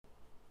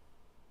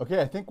Okay,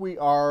 I think we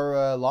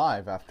are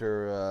live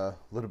after a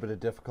little bit of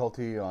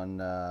difficulty on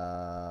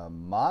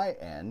my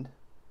end.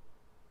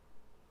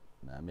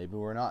 Maybe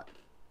we're not.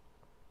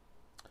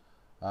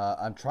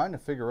 I'm trying to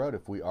figure out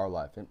if we are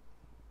live. And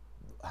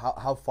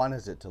how fun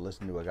is it to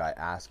listen to a guy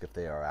ask if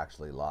they are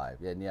actually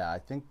live? And yeah, I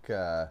think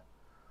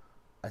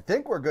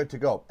we're good to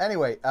go.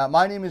 Anyway,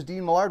 my name is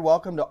Dean Millard.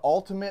 Welcome to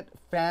Ultimate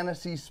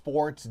Fantasy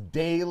Sports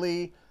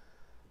Daily.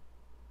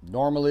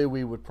 Normally,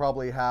 we would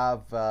probably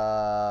have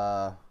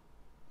a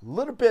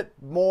little bit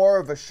more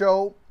of a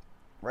show.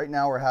 Right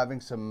now, we're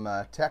having some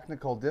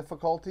technical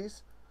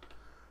difficulties.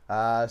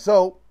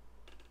 So,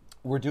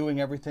 we're doing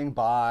everything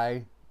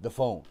by the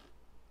phone.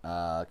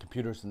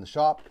 Computers in the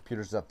shop,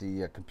 computers at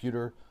the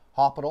computer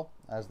hospital,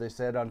 as they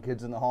said on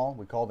Kids in the Hall.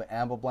 We call the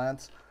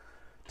ambulance.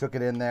 Took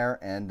it in there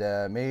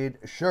and made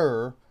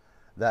sure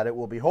that it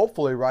will be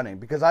hopefully running.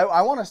 Because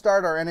I want to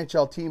start our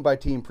NHL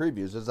team-by-team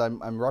previews as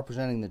I'm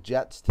representing the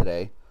Jets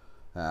today.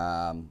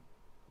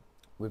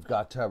 We've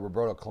got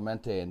Roberto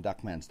Clemente and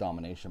Duckman's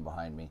Domination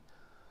behind me.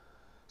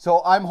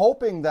 So I'm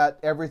hoping that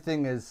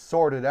everything is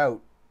sorted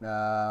out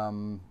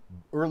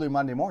early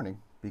Monday morning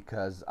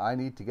because I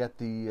need to get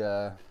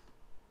the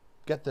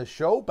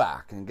show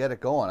back and get it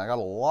going. I got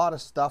a lot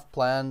of stuff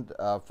planned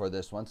for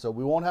this one. So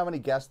we won't have any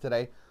guests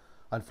today,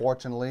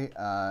 unfortunately.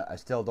 I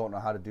still don't know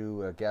how to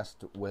do a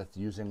guest with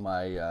using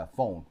my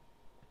phone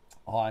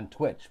on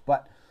Twitch.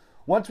 But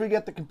once we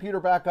get the computer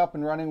back up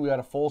and running, we got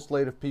a full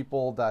slate of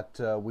people that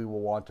we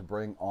will want to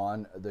bring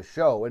on the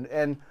show.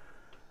 And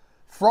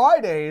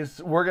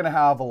Fridays, we're going to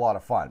have a lot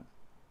of fun.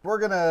 We're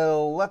going to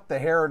let the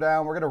hair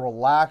down. We're going to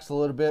relax a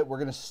little bit. We're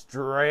going to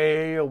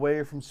stray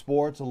away from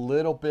sports a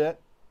little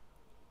bit.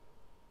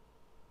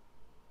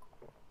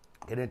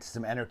 Get into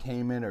some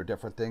entertainment or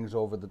different things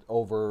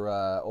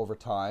over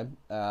time.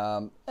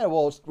 And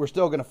we're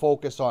still going to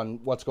focus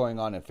on what's going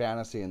on in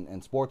fantasy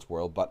and sports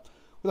world, but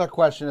with our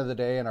question of the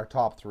day and our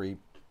top three,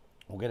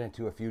 we'll get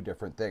into a few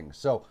different things.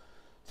 So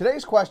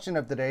today's question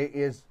of the day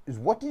is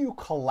what do you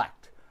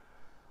collect?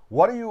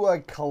 What are you a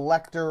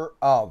collector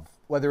of?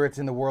 Whether it's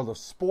in the world of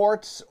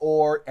sports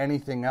or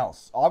anything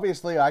else.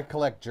 Obviously, I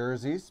collect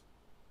jerseys.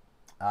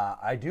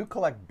 I do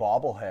collect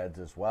bobbleheads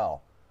as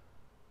well.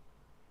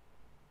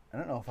 I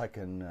don't know if I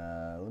can,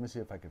 let me see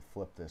if I can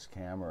flip this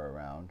camera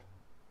around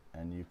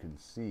and you can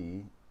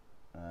see.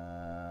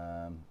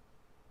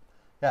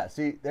 Yeah,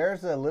 see,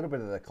 there's a little bit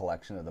of the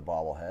collection of the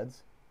bobbleheads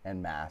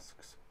and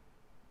masks.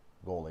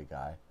 Goalie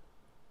guy.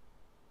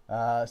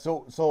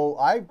 So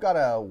I've got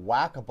a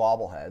whack of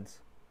bobbleheads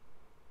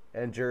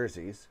and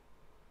jerseys.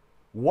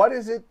 What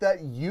is it that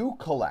you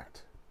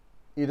collect?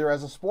 Either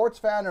as a sports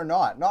fan or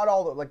not. Not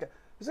all the,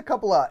 there's a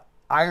couple of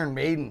Iron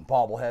Maiden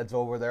bobbleheads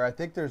over there. I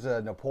think there's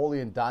a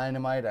Napoleon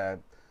Dynamite, a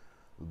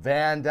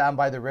Van down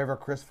by the river,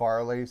 Chris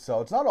Farley. So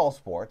it's not all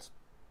sports.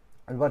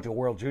 There's a bunch of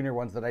World Junior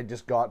ones that I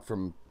just got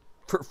for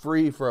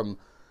free from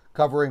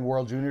covering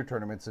World Junior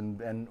tournaments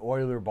and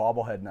Oiler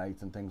bobblehead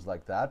nights and things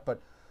like that. But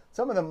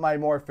some of my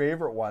more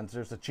favorite ones,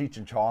 there's a Cheech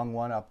and Chong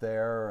one up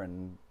there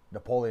and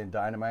Napoleon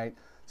Dynamite.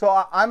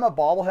 So I'm a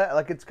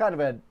bobblehead, it's kind of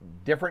a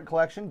different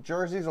collection.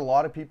 Jerseys, a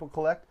lot of people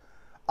collect.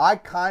 I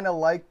kind of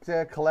like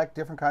to collect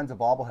different kinds of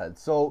bobbleheads.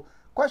 So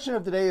question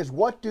of the day is,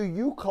 what do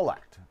you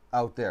collect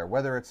out there?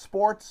 Whether it's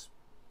sports,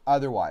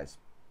 otherwise.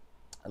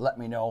 Let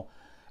me know.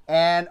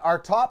 And our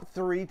top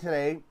three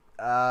today,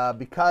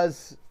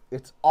 because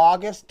it's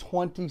August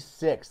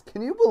 26th.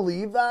 Can you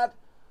believe that?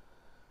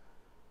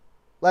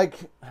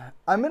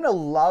 I'm in a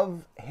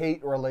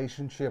love-hate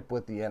relationship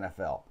with the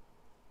NFL.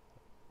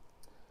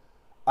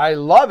 I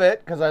love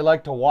it because I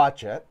like to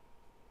watch it.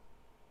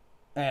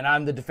 And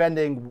I'm the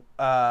defending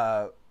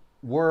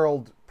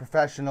World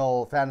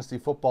Professional Fantasy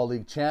Football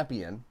League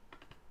champion.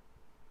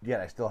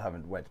 Yet I still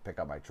haven't went to pick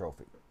up my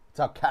trophy. It's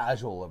how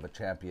casual of a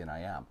champion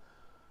I am.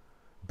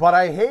 But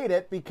I hate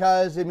it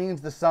because it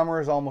means the summer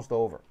is almost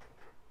over.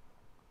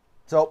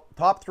 So,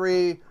 top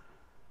three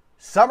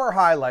summer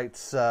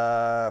highlights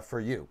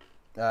for you.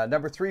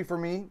 Number three for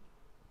me,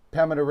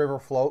 Pemmican River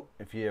Float.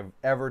 If you've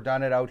ever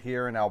done it out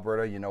here in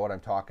Alberta, you know what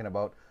I'm talking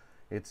about.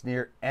 It's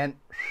near and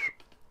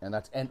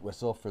that's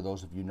Entwistle for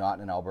those of you not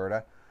in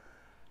Alberta.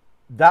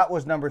 That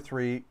was number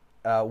three.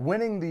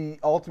 Winning the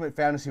Ultimate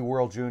Fantasy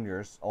World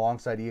Juniors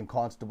alongside Ian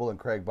Constable and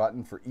Craig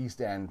Button for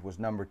East End was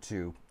number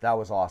two. That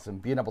was awesome.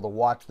 Being able to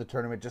watch the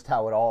tournament, just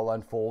how it all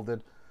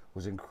unfolded,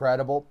 was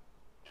incredible.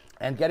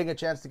 And getting a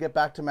chance to get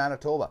back to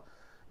Manitoba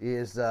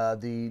is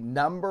the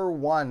number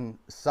one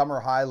summer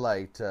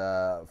highlight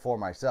for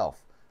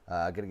myself.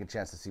 Getting a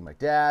chance to see my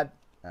dad,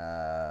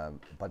 a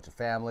bunch of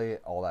family,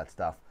 all that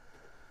stuff.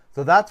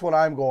 So that's what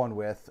I'm going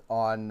with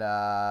on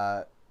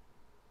our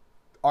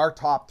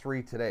top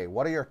three today.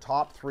 What are your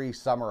top three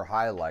summer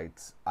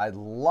highlights? I'd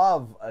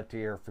love to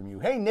hear from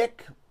you. Hey,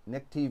 Nick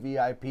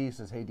TVIP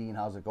says, hey, Dean,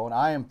 how's it going?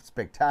 I am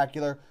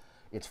spectacular.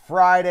 It's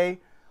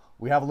Friday.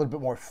 We have a little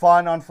bit more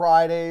fun on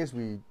Fridays.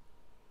 We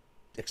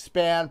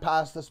expand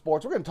past the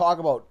sports. We're going to talk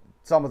about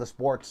some of the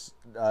sports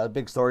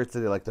big stories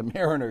today, like the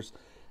Mariners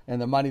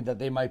and the money that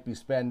they might be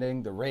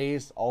spending. The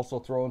Rays also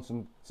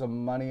throwing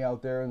some money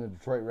out there in the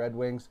Detroit Red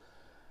Wings.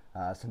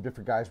 Some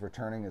different guys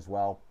returning as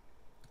well.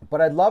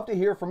 But I'd love to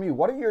hear from you.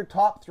 What are your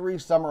top 3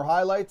 summer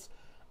highlights?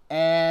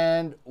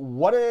 And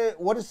what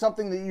is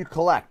something that you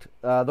collect?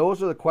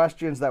 Those are the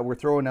questions that we're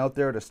throwing out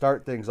there to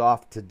start things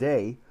off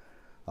today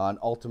on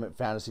Ultimate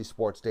Fantasy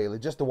Sports Daily.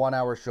 Just a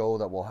 1-hour show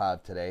that we'll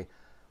have today.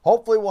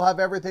 Hopefully we'll have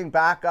everything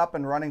back up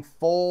and running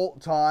full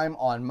time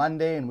on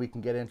Monday, and we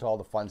can get into all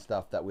the fun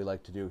stuff that we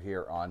like to do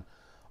here on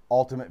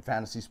Ultimate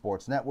Fantasy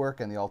Sports Network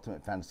and the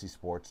Ultimate Fantasy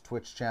Sports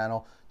Twitch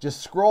channel.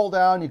 Just scroll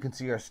down, you can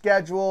see our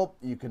schedule,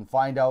 you can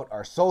find out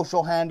our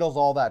social handles,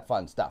 all that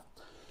fun stuff.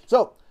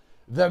 So,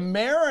 the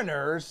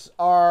Mariners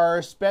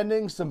are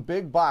spending some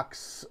big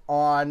bucks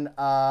on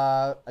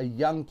a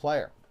young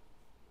player.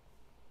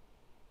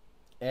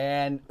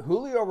 And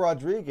Julio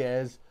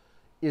Rodriguez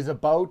is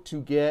about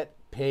to get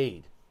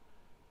paid.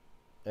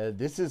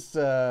 This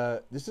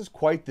is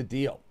quite the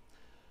deal.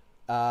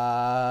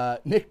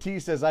 Nick T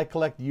says, I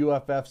collect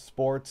UFF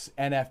Sports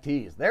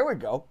NFTs. There we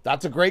go.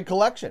 That's a great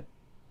collection.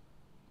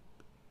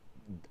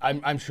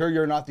 I'm sure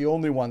you're not the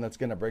only one that's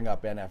going to bring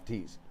up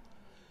NFTs.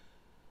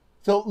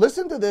 So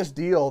listen to this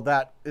deal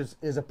that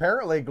is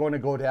apparently going to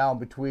go down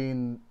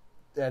between,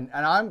 and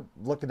I'm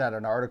looking at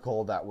an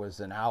article that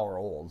was an hour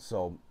old,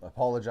 so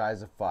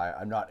apologize if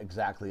I'm not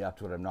exactly up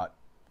to it.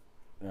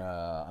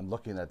 I'm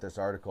looking at this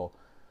article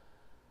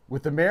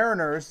with the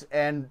Mariners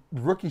and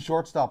rookie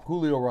shortstop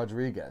Julio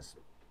Rodriguez.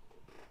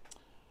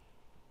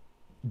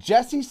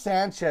 Jesse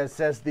Sanchez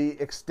says the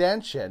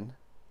extension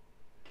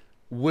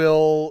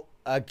will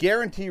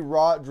guarantee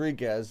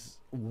Rodriguez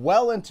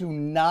well into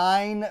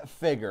 9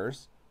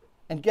 figures.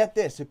 And get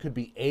this, it could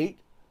be 8,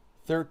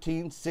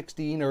 13,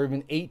 16, or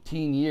even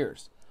 18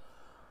 years.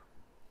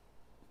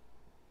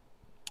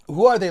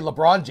 Who are they,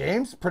 LeBron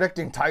James,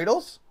 predicting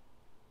titles?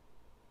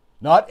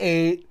 Not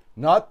 8,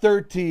 not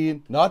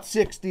 13, not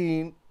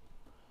 16.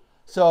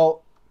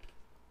 So,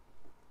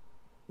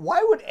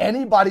 why would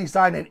anybody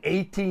sign an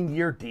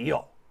 18-year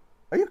deal?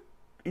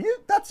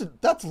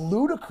 That's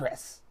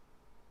ludicrous.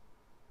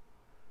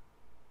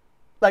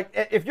 Like,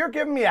 if you're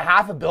giving me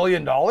 $500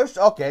 million,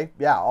 okay,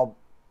 yeah,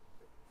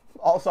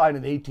 I'll sign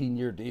an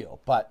 18-year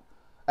deal. But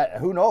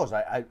who knows?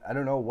 I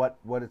don't know what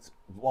it's...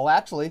 Well,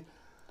 actually,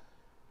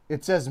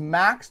 it says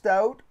maxed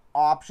out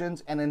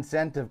options and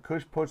incentive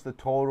could push the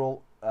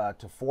total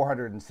to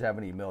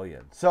 $470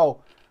 million.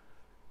 So,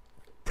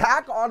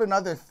 tack on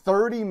another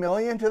 $30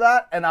 million to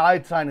that, and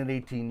I'd sign an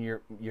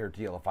 18-year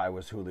deal if I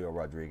was Julio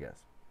Rodriguez.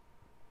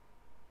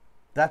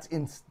 That's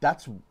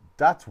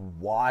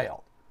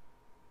wild.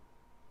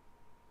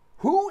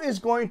 Who is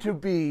going to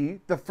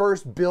be the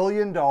first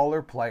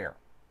billion-dollar player?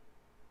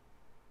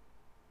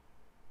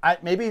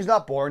 Maybe he's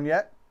not born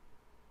yet.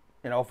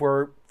 You know, if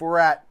we're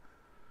at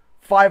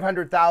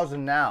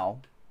 500,000 now,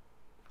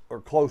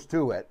 or close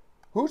to it,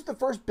 who's the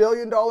first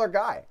billion-dollar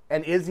guy?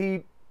 And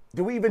do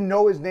we even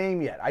know his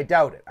name yet? I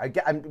doubt it.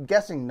 I'm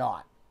guessing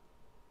not.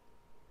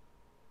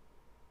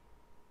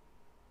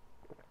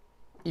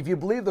 If you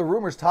believe the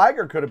rumors,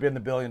 Tiger could have been the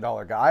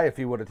billion-dollar guy if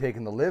he would have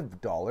taken the live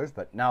dollars,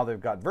 but now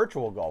they've got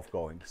virtual golf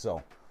going,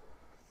 so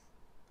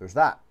there's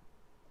that.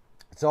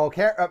 So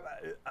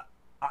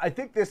I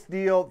think this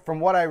deal, from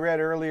what I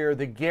read earlier,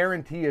 the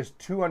guarantee is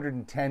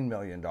 $210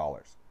 million.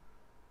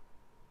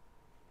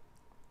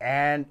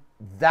 And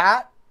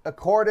that,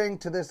 according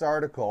to this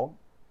article,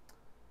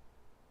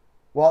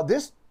 well,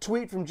 this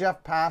tweet from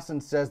Jeff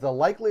Passan says the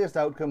likeliest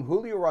outcome,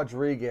 Julio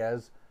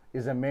Rodriguez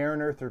is a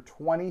Mariner through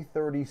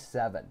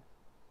 2037.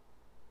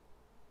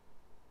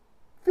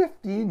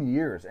 15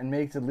 years and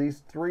makes at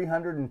least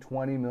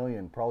 $320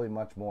 million, probably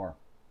much more.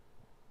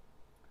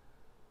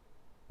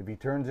 If he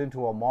turns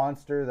into a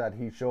monster that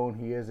he's shown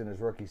he is in his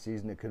rookie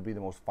season, it could be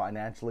the most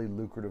financially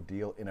lucrative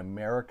deal in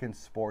American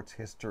sports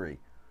history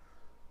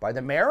by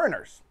the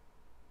Mariners.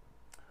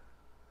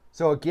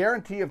 So a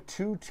guarantee of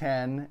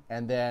 $210,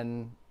 and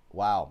then,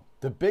 wow,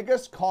 the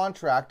biggest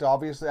contract,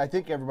 obviously, I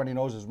think everybody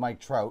knows, is Mike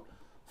Trout,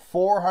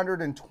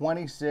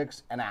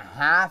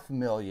 $426.5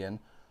 million.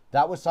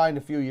 That was signed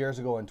a few years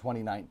ago in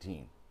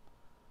 2019.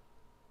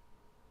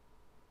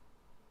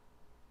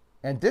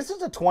 And this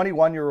is a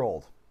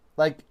 21-year-old.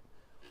 Like,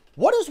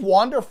 what is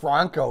Wander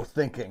Franco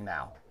thinking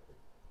now?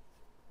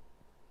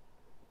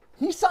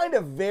 He signed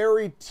a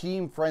very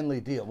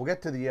team-friendly deal. We'll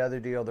get to the other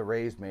deal the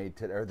Rays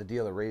made, or the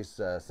deal the Rays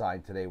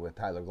signed today with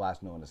Tyler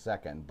Glasnow in a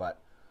second. But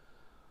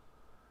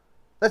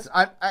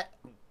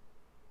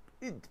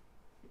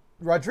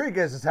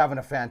Rodriguez is having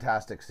a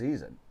fantastic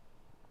season.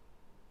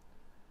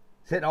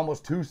 He's hitting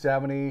almost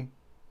 270.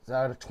 He's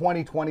had a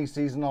 2020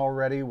 season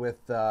already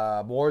with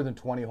more than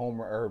 20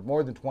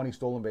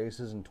 stolen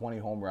bases and 20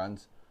 home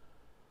runs.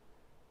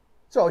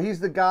 So he's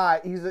the guy.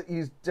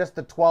 He's just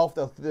the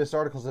 12th. This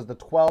article says the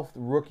 12th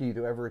rookie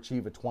to ever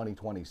achieve a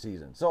 2020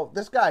 season. So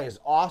this guy is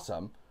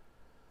awesome.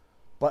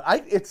 But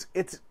it's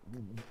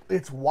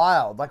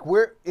wild. Like,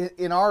 we're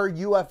in our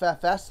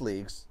UFFS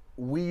leagues,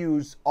 we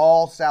use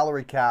all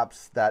salary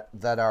caps that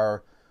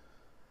are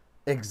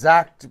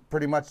exact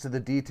pretty much to the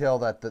detail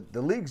that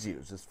the leagues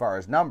use as far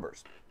as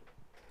numbers.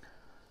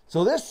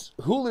 So this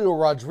Julio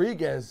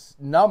Rodriguez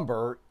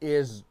number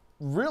is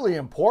really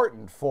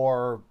important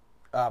for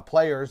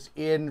players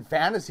in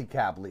fantasy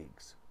cap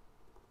leagues.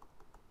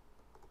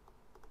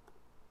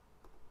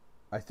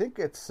 I think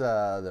it's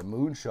the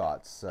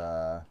Moonshots.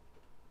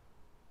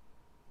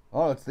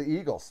 It's the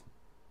Eagles.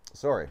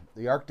 Sorry,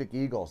 the Arctic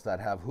Eagles that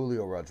have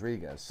Julio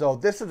Rodriguez. So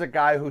this is a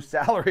guy whose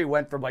salary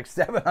went from like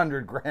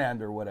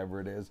 $700,000 or whatever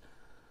it is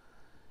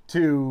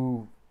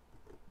to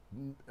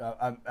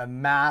a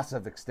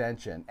massive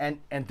extension. And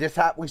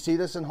we see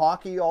this in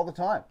hockey all the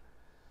time.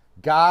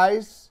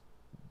 Guys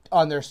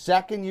on their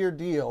second year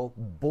deal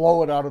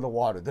blow it out of the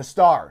water. The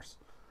Stars.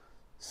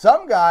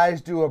 Some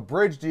guys do a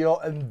bridge deal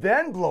and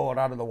then blow it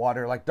out of the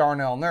water, like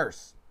Darnell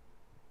Nurse.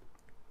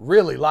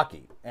 Really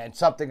lucky, and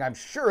something I'm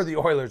sure the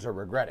Oilers are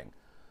regretting.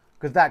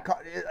 Because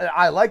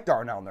I like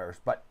Darnell Nurse,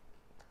 but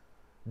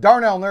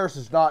Darnell Nurse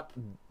is not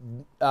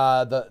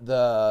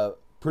the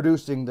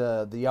producing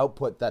the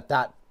output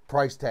that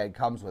price tag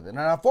comes with it. And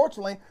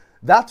unfortunately,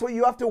 that's what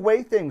you have to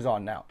weigh things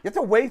on now. You have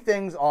to weigh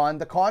things on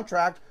the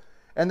contract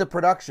and the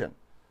production.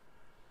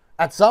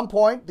 At some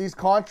point, these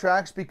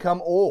contracts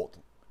become old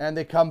and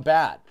they come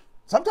bad.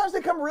 Sometimes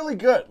they come really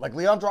good, like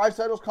Leon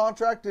Draisaitl's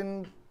contract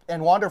and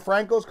Wander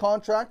Franco's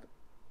contract.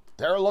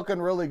 They're looking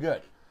really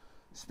good,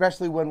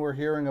 especially when we're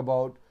hearing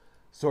about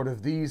sort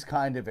of these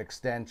kind of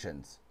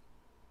extensions.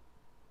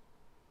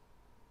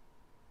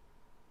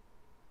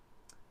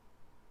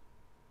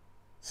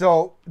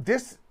 So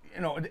this,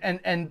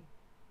 and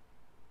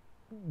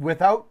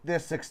without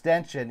this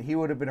extension, he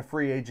would have been a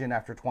free agent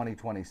after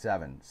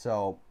 2027.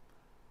 So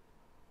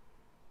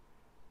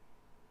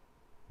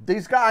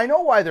these guys, I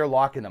know why they're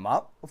locking them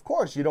up. Of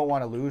course, you don't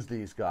want to lose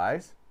these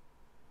guys,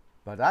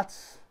 but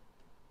that's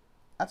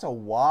a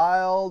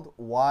wild,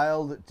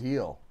 wild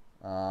deal.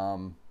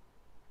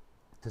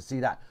 To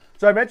see that.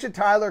 So I mentioned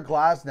Tyler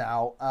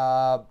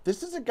Glasnow.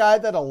 This is a guy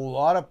that a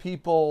lot of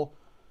people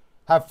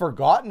have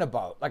forgotten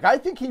about. Like, I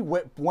think he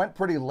went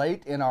pretty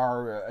late in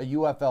our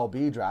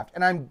UFLB draft.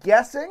 And I'm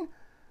guessing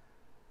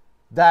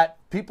that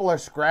people are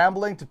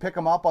scrambling to pick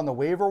him up on the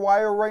waiver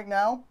wire right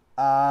now,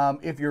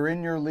 if you're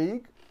in your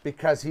league,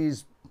 because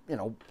he's,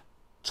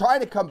 trying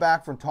to come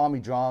back from Tommy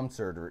John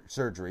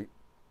surgery.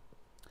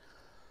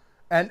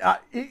 And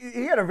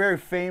he had a very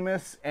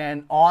famous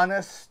and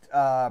honest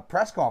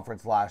press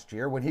conference last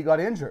year when he got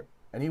injured.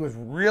 And he was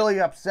really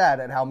upset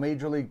at how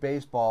Major League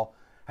Baseball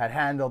had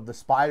handled the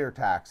spider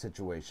tax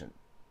situation.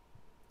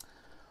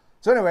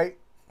 So anyway,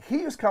 he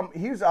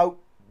was out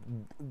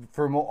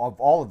for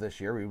all of this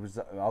year. He was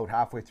out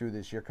halfway through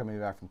this year, coming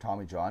back from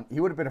Tommy John.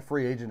 He would have been a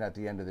free agent at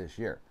the end of this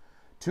year.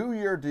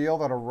 2-year deal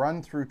that'll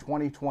run through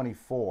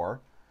 2024.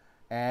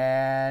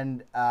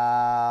 And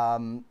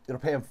it'll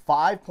pay him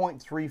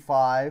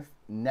 $5.35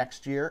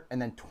 next year, and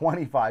then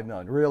 $25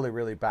 million. Really,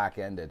 really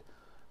back-ended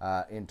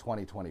in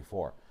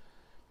 2024.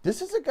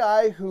 This is a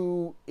guy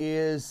who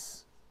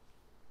is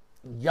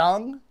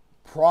young,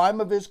 prime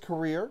of his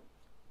career.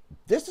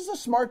 This is a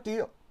smart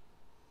deal.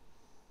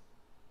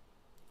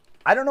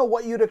 I don't know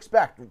what you'd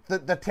expect.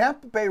 The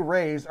Tampa Bay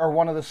Rays are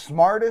one of the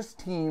smartest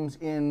teams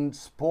in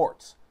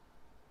sports.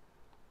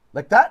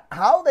 Like that,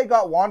 how they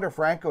got Wander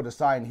Franco to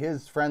sign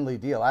his friendly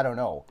deal, I don't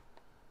know.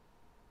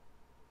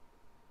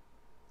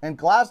 And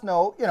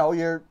Glasnow,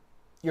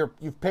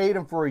 you've paid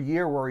him for a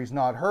year where he's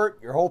not hurt.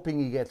 You're hoping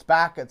he gets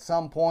back at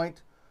some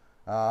point.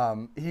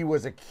 He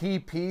was a key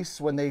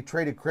piece when they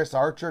traded Chris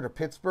Archer to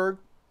Pittsburgh.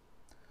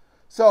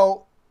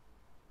 So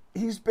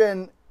he's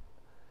been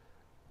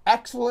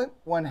excellent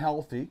when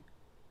healthy.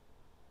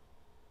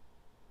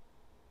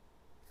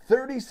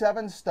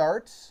 37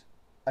 starts.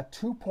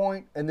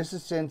 And this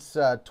is since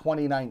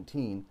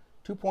 2019,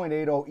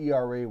 2.80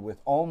 ERA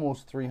with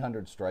almost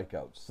 300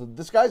 strikeouts. So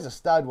this guy's a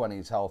stud when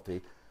he's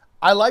healthy.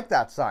 I like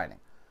that signing.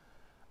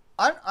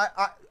 I'm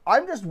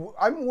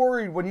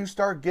worried when you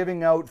start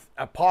giving out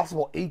a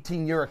possible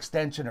 18-year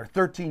extension or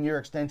 13-year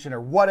extension or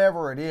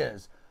whatever it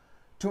is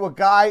to a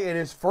guy in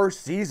his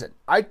first season.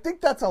 I think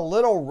that's a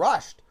little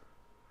rushed.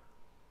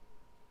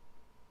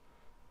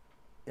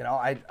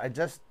 I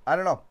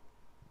don't know.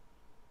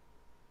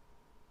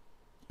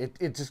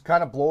 It just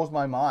kind of blows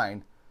my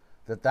mind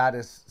that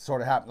is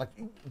sort of happening.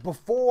 Like,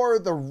 before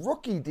the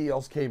rookie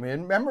deals came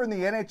in, remember in the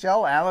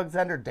NHL,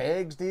 Alexander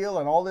Daggs deal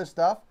and all this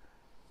stuff?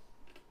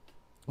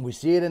 We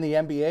see it in the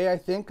NBA, I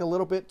think, a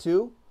little bit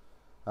too.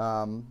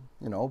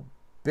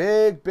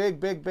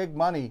 Big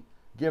money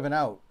given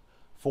out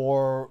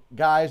for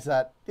guys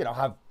that,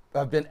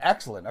 have been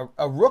excellent.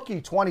 A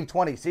rookie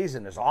 2020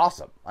 season is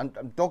awesome.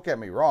 Don't get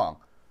me wrong.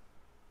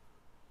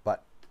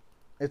 But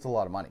it's a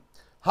lot of money.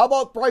 How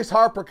about Bryce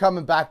Harper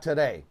coming back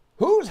today?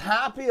 Who's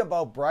happy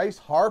about Bryce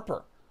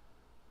Harper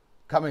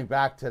coming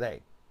back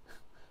today?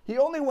 He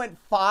only went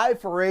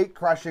 5 for 8,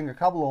 crushing a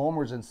couple of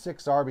homers and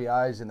 6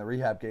 RBIs in the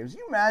rehab games.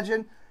 You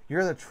imagine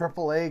you're the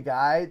AAA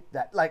guy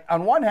that, like,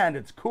 on one hand,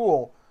 it's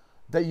cool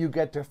that you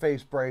get to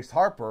face Bryce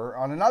Harper.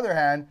 On another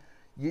hand,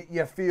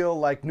 you feel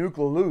like Nuke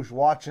LaLoosh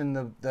watching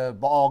the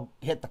ball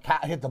hit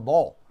the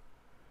ball.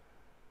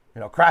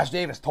 Crash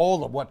Davis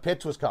told him what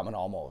pitch was coming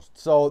almost.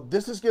 So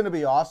this is going to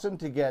be awesome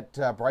to get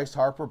Bryce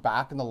Harper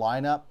back in the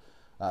lineup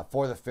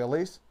for the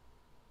Phillies.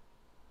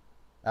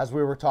 As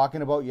we were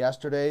talking about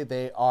yesterday,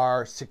 they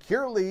are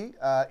securely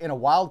in a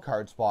wild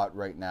card spot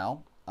right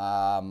now.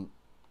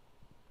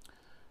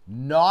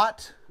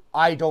 Not,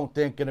 I don't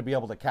think, going to be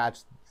able to catch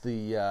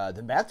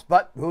the Mets,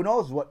 but who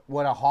knows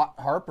what a hot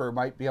Harper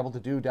might be able to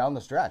do down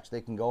the stretch.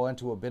 They can go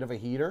into a bit of a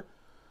heater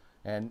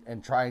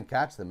and try and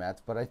catch the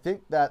Mets, but I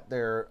think that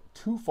they're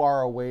too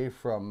far away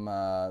from,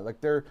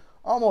 they're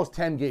almost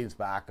 10 games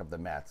back of the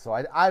Mets, so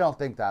I don't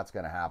think that's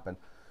going to happen.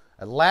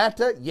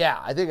 Atlanta, yeah,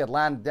 I think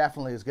Atlanta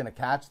definitely is going to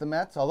catch the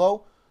Mets,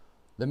 although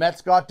the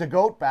Mets got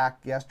DeGoat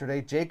back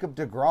yesterday. Jacob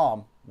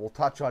deGrom, we'll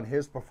touch on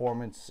his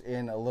performance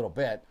in a little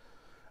bit.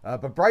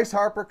 But Bryce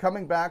Harper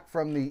coming back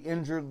from the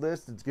injured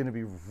list, it's going to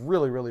be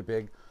really, really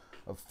big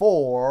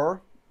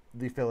for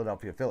the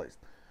Philadelphia Phillies.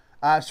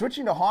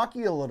 Switching to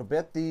hockey a little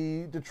bit,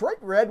 the Detroit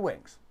Red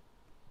Wings.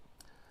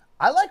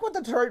 I like what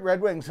the Detroit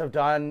Red Wings have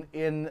done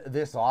in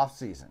this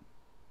offseason.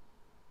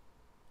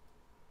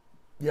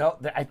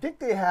 I think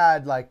they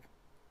had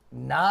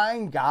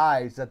 9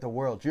 guys at the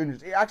World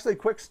Juniors. Actually,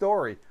 quick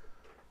story.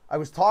 I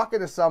was talking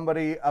to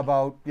somebody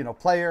about,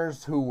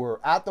 players who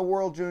were at the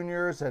World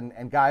Juniors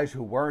and guys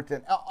who weren't.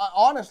 And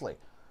honestly,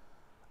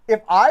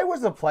 if I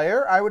was a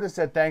player, I would have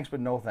said thanks, but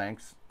no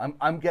thanks.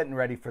 I'm getting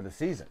ready for the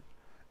season.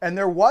 And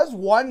there was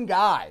one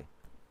guy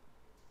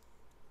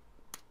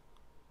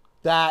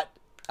that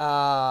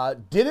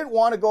didn't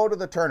want to go to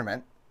the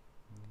tournament.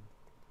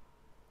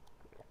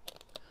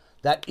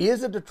 That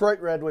is a Detroit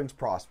Red Wings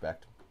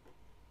prospect.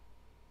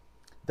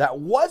 That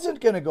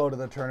wasn't going to go to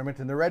the tournament,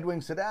 and the Red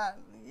Wings said,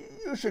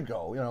 you should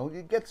go.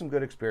 You get some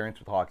good experience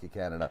with Hockey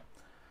Canada.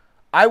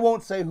 I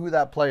won't say who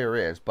that player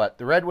is, but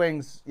the Red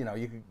Wings,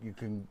 you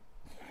can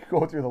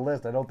go through the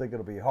list. I don't think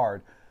it'll be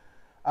hard.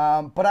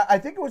 But I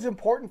think it was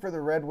important for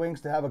the Red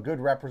Wings to have a good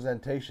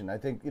representation. I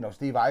think,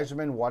 Steve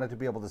Yzerman wanted to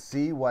be able to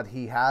see what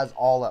he has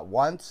all at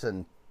once,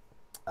 and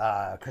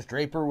Chris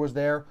Draper was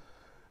there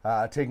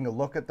taking a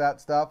look at that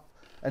stuff.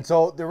 And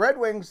so the Red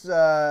Wings,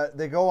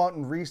 they go out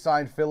and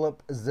re-sign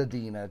Filip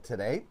Zadina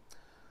today,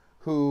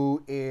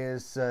 who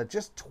is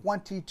just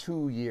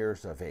 22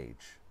 years of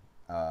age,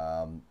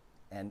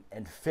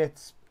 and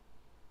fits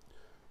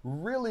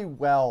really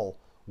well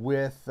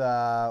with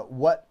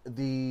what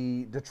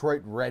the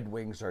Detroit Red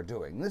Wings are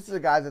doing. This is a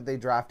guy that they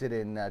drafted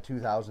in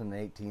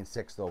 2018,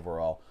 6th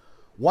overall.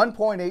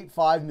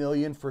 $1.85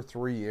 million for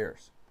 3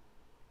 years.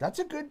 That's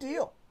a good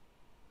deal.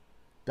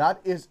 That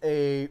is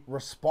a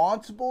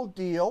responsible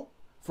deal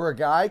for a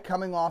guy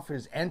coming off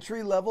his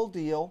entry-level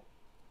deal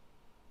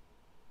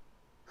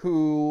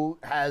who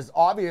has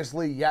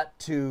obviously yet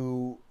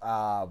to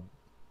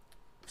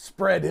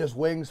spread his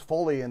wings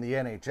fully in the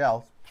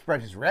NHL,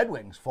 spread his Red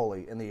Wings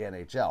fully in the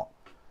NHL.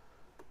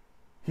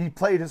 He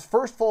played his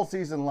first full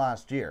season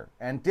last year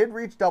and did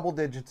reach double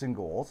digits in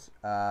goals,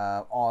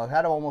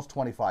 had almost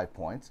 25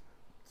 points.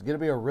 He's going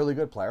to be a really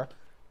good player.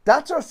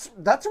 That's a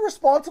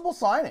responsible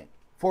signing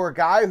for a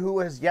guy who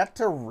has yet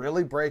to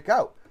really break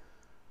out.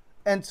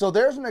 And so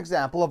there's an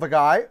example of a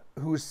guy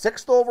who's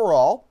 6th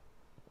overall,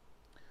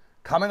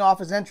 coming off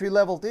his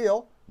entry-level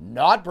deal,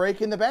 not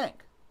breaking the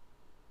bank.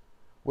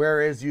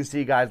 Whereas you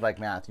see guys like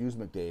Matthews,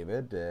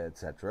 McDavid,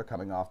 etc.,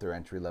 coming off their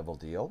entry-level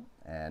deal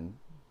and,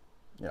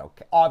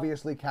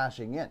 obviously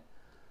cashing in.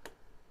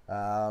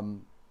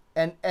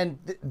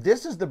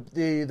 This is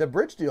the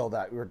bridge deal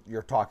that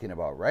you're talking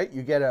about, right?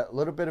 You get a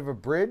little bit of a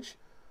bridge.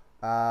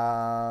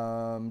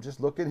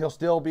 Just looking, he'll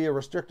still be a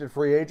restricted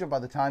free agent by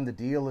the time the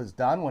deal is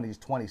done when he's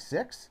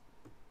 26.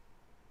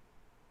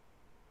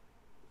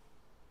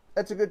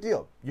 That's a good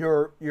deal.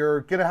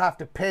 You're gonna have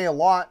to pay a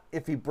lot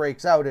if he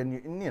breaks out,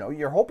 and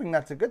you're hoping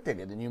that's a good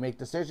thing, and then you make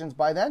decisions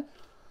by then.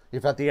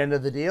 If at the end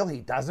of the deal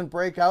he doesn't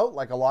break out,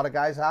 like a lot of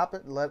guys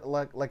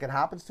like it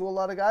happens to a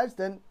lot of guys,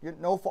 then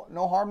no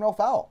harm, no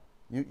foul.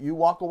 You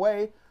walk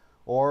away,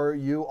 or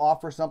you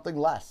offer something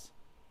less.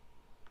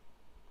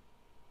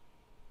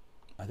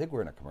 I think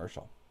we're in a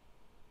commercial.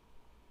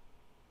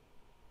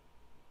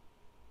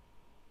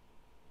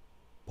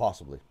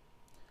 Possibly.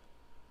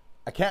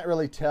 I can't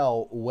really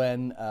tell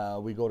when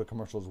we go to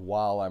commercials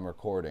while I'm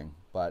recording,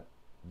 but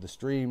the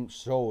stream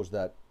shows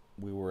that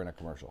we were in a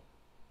commercial.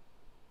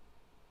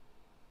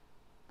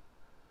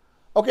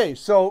 Okay,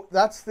 so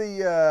that's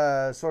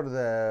the sort of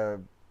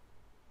the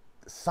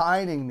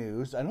signing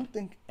news. I don't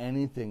think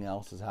anything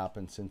else has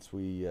happened since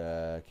we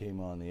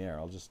came on the air.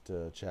 I'll just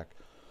check.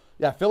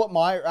 Yeah, Philip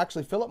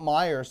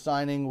Meyer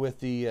signing with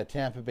the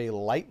Tampa Bay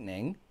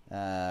Lightning,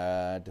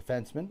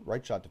 defenseman,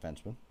 right shot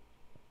defenseman.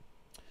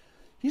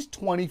 He's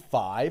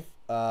 25,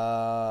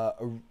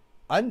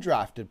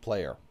 undrafted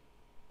player.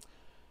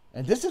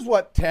 And this is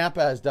what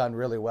Tampa has done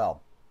really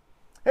well.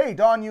 Hey,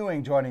 Don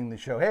Ewing joining the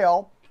show. Hey,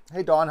 all.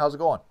 Hey, Don, how's it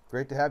going?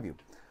 Great to have you.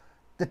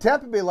 The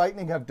Tampa Bay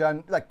Lightning have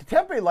done, the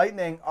Tampa Bay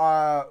Lightning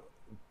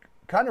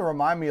kind of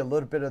remind me a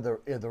little bit of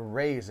the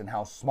Rays and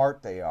how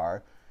smart they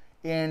are,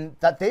 in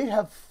that they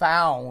have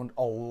found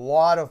a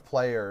lot of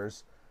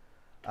players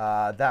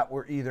that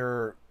were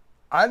either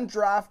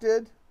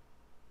undrafted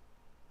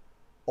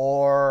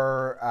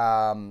or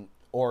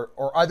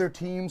other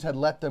teams had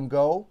let them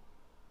go,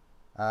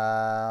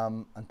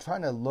 I'm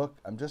trying to look.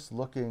 I'm just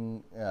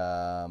looking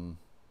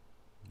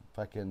if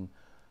I can.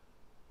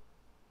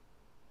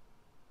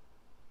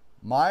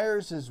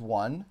 Myers is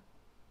one.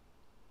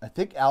 I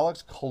think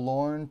Alex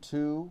Killorn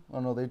too. Oh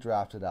no, they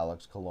drafted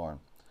Alex Killorn.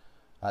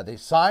 They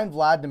signed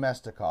Vlad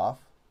Nemestikov.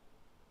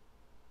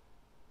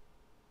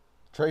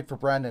 Trade for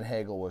Brandon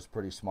Hagel was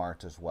pretty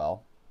smart as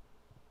well.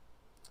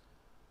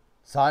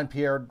 Signed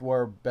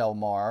Pierre-Edouard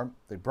Bellemare.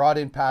 They brought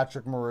in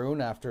Patrick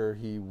Maroon after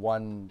he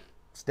won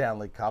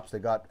Stanley Cups. They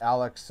got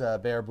Alex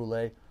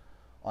Bear-Boulay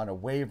on a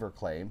waiver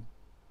claim.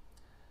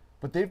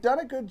 But they've done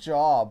a good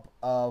job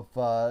of,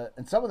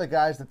 and some of the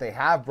guys that they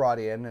have brought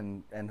in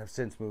and have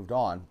since moved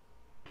on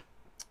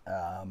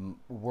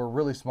were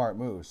really smart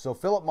moves. So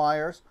Philip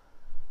Myers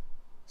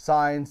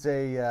signs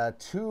a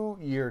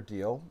 2-year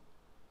deal.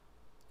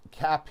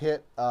 Cap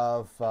hit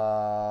of,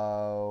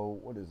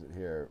 what is it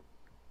here?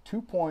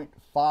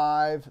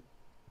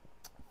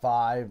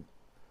 $2.55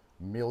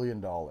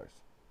 million.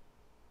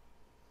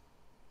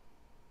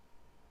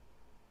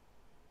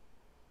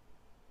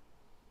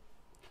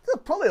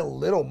 Probably a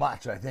little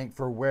much, I think,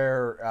 for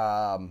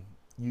where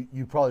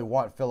you probably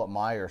want Philip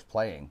Myers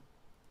playing.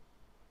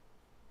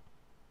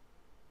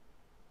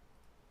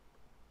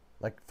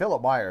 Like,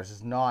 Philip Myers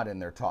is not in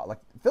their top. Like,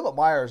 Philip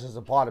Myers is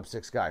a bottom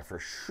 6 guy for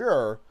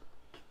sure.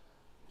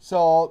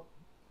 So,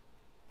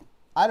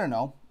 I don't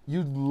know.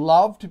 You'd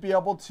love to be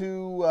able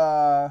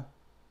to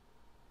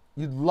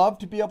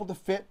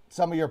fit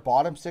some of your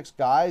bottom 6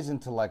 guys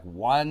into like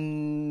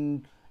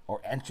one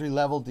or entry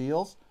level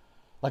deals.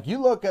 Like, you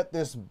look at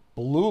this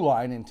blue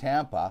line in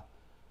Tampa.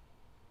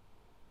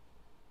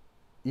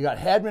 You got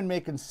Hedman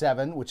making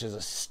 $7, which is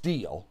a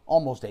steal,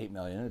 almost $8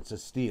 million. It's a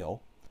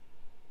steal.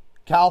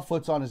 Cal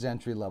Foot's on his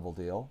entry level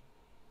deal.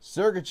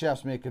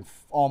 Sergachev's making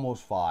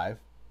almost $5.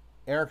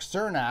 Eric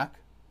Cernak,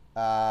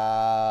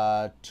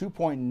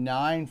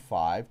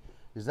 2.95.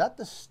 Is that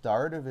the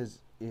start of his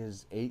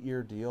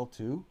 8-year deal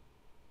too?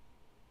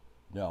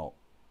 No,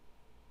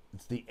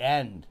 it's the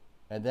end,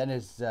 and then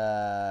his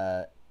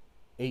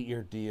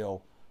 8-year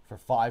deal for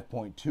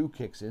 5.2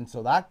 kicks in,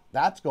 so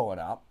that's going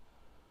up.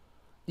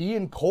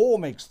 Ian Cole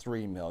makes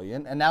 $3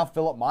 million, and now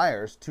Philip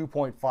Myers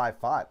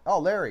 2.55. Oh,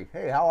 Larry,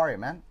 hey, how are you,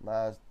 man?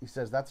 He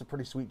says that's a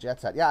pretty sweet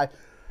Jets hat. Yeah,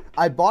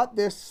 I bought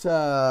this.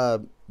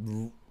 It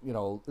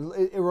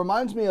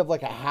reminds me of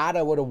like a hat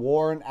I would have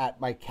worn at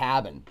my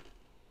cabin.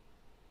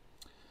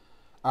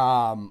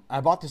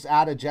 I bought this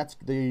at a Jets,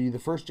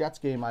 the first Jets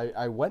game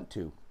I went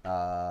to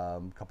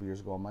a couple years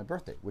ago on my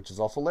birthday, which is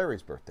also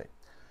Larry's birthday.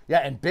 Yeah,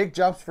 and big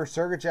jumps for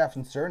Sergachev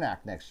and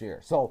Cernak next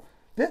year. So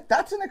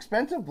that's an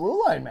expensive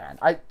blue line, man.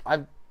 I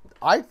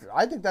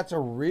think that's a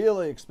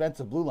really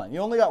expensive blue line.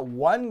 You only got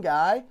one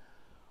guy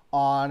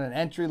on an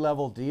entry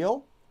level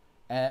deal,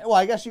 and well,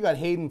 I guess you got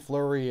Hayden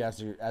Fleury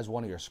as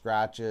one of your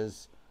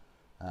scratches.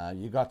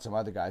 You got some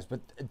other guys, but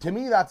to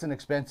me, that's an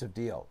expensive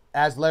deal.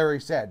 As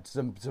Larry said,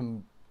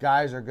 some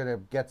guys are going to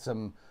get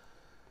some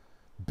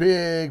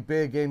big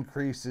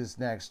increases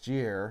next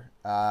year.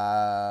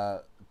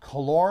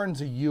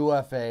 Killorn's a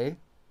UFA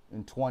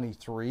in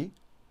 23.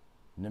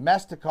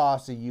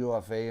 Nemestikov's a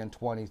UFA in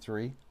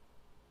 23.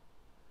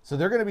 So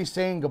they're going to be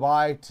saying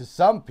goodbye to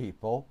some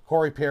people.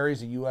 Corey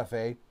Perry's a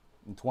UFA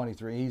in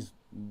 23.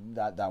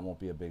 That won't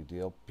be a big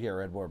deal.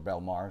 Pierre-Edouard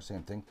Bellemare,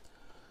 same thing.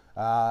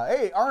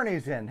 Hey,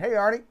 Arnie's in. Hey,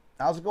 Arnie.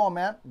 How's it going,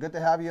 man? Good to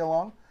have you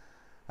along.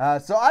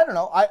 So I don't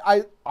know.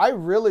 I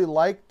really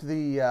liked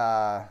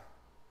the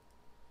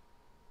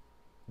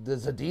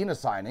Zadina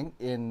signing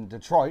in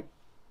Detroit.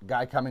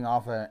 Guy coming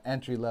off an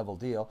entry-level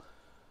deal.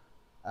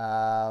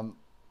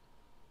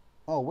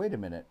 Oh, wait a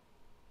minute.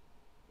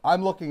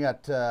 I'm looking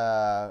at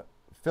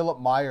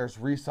Philip Myers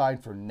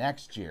re-signed for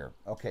next year.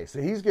 Okay,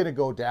 so he's going to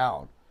go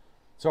down.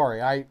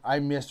 Sorry, I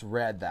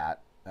misread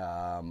that.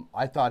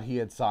 I thought he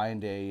had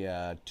signed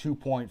a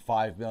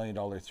 $2.5 million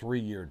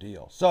 3-year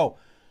deal. So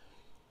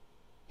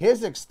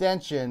his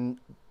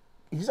extension,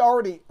 he's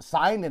already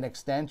signed an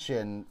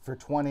extension for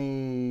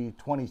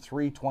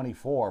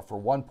 2023-24 for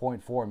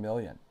 $1.4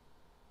 million.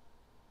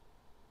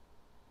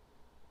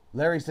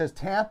 Larry says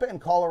Tampa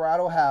and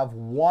Colorado have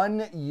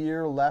 1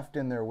 year left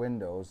in their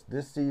windows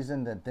this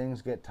season, then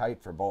things get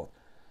tight for both.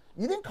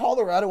 You think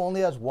Colorado only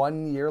has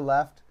 1 year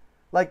left?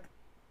 Like,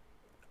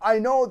 I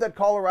know that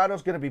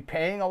Colorado's going to be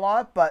paying a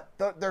lot, but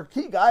their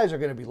key guys are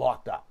going to be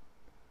locked up.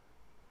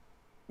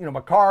 You know,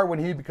 Makar,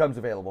 when he becomes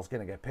available, is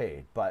going to get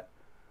paid. But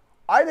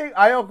I think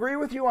I agree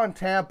with you on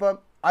Tampa.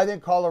 I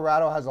think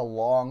Colorado has a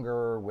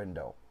longer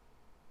window.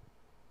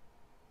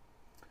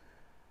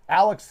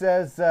 Alex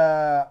says,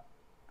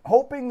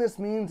 hoping this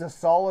means a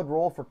solid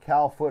role for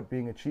Cal Foot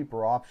being a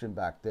cheaper option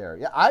back there.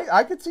 Yeah,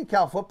 I could see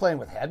Cal Foot playing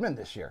with Hedman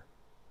this year.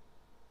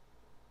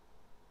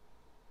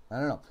 I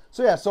don't know.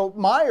 So yeah, so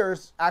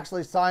Myers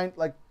actually signed,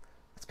 like,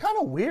 it's kind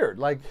of weird.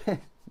 Like,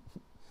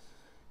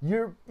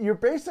 you're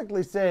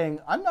basically saying,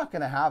 I'm not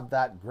going to have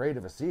that great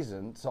of a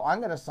season, so I'm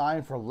going to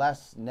sign for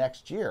less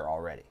next year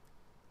already.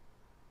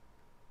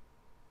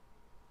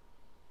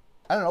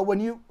 I don't know, when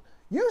you,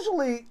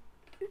 usually,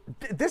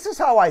 this is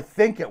how I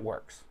think it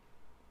works.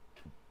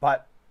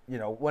 But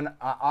when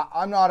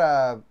I'm not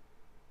a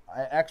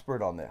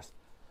expert on this.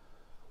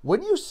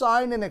 When you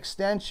sign an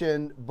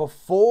extension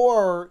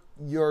before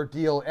your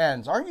deal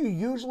ends, aren't you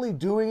usually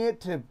doing it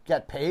to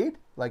get paid?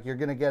 Like you're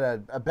going to get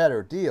a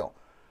better deal.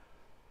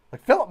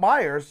 Like Philip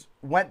Myers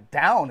went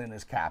down in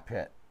his cap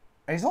hit,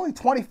 and he's only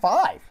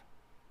 25.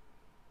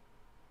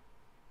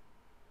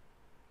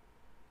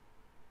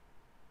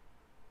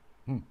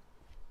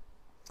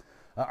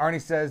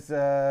 Arnie says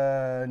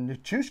Val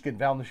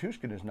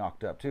Nichushkin is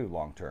knocked up too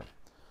long term.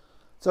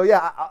 So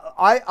yeah,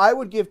 I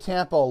would give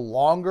Tampa a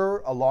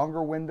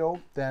longer window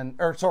than,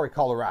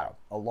 Colorado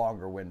a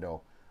longer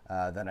window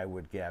than I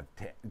would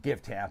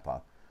give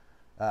Tampa.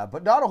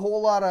 But not a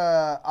whole lot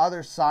of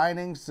other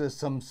signings.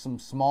 Some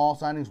small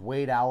signings.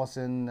 Wade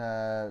Allison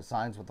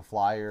signs with the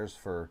Flyers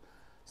for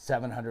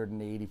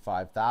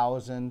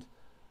 $785,000.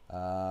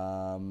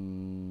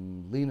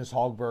 Linus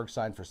Hallberg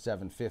signed for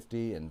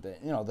 $750,000, and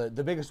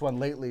the biggest one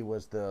lately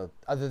was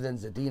other than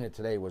Zadina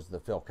today, was the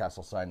Phil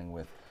Kessel signing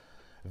with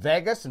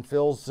Vegas, and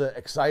Phil's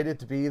excited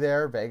to be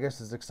there. Vegas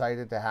is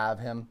excited to have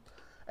him,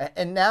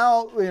 and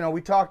now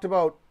we talked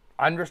about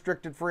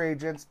unrestricted free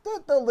agents.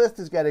 The list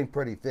is getting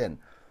pretty thin.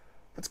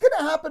 What's going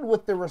to happen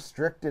with the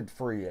restricted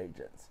free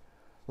agents?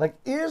 Like,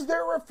 is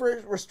there a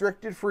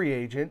restricted free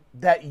agent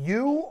that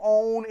you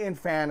own in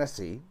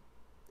fantasy,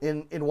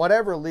 in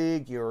whatever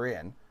league you're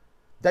in,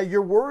 that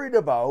you're worried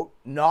about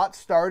not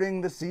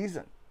starting the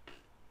season?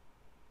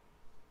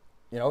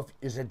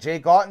 Is it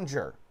Jake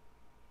Ottinger,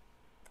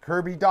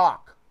 Kirby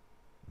Doc,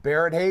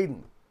 Barrett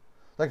Hayden?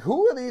 Like,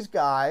 who are these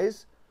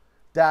guys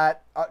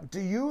that, do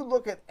you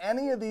look at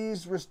any of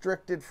these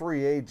restricted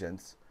free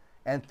agents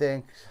and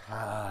think,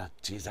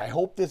 geez, I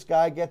hope this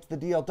guy gets the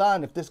deal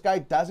done. If this guy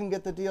doesn't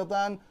get the deal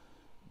done,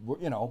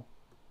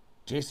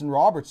 Jason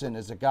Robertson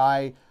is a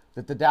guy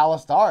that the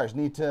Dallas Stars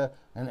need to,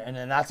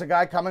 and that's a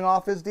guy coming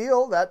off his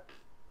deal that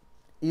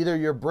either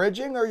you're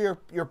bridging or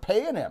you're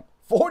paying him.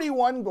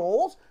 41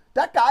 goals,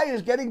 that guy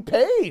is getting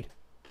paid.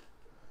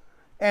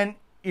 And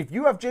if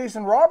you have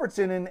Jason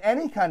Robertson in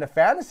any kind of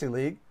fantasy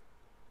league,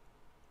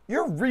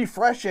 you're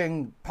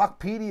refreshing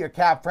Puckpedia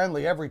Cap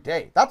Friendly every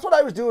day. That's what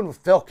I was doing with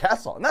Phil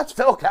Kessel, and that's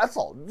Phil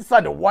Kessel. He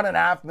signed a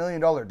 $1.5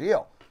 million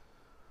deal.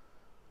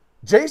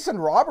 Jason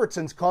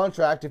Robertson's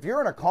contract, if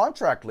you're in a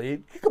contract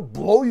league, he could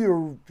blow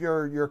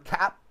your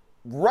cap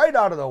right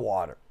out of the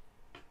water.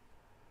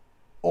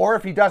 Or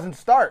if he doesn't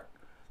start.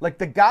 Like,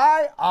 the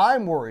guy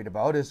I'm worried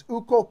about is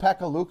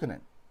Ukko-Pekka Luukkonen.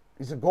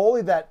 He's a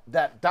goalie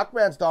that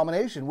Duckman's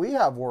domination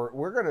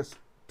we're going to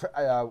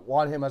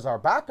want him as our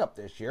backup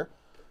this year.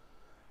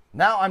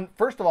 Now,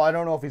 first of all, I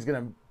don't know if he's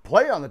going to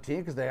play on the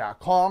team because they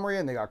got Comrie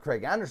and they got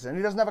Craig Anderson.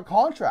 He doesn't have a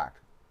contract.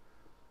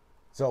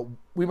 So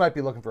we might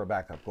be looking for a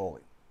backup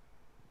goalie.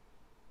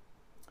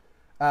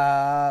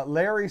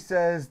 Larry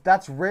says,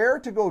 that's rare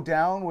to go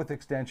down with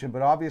extension,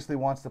 but obviously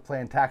wants to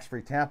play in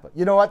tax-free Tampa.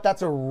 You know what?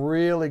 That's a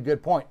really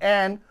good point.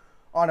 And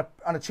on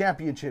a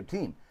championship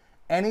team.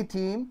 Any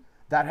team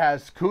that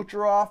has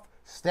Kucherov,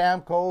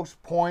 Stamkos,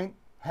 Point,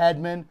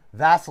 Hedman,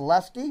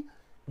 Vasilevsky,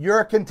 you're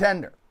a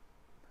contender.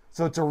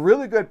 So it's a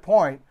really good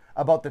point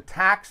about the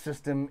tax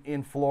system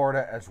in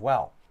Florida as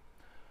well.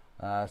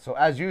 So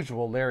as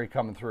usual, Larry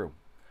coming through.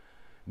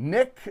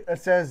 Nick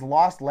says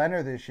lost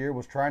Leonard this year,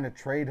 was trying to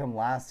trade him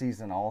last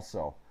season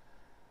also.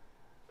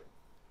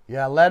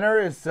 Yeah,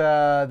 Leonard is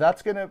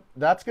that's gonna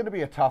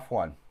be a tough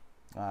one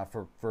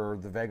for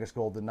the Vegas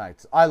Golden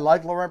Knights. I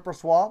like Laurent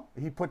Brossoit.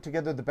 He put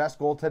together the best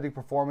goaltending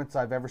performance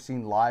I've ever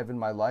seen live in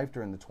my life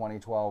during the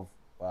 2012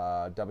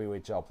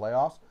 WHL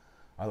playoffs.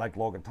 I like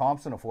Logan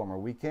Thompson, a former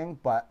Wheat King,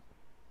 but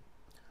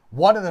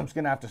one of them's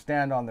going to have to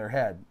stand on their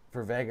head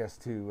for Vegas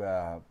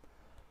to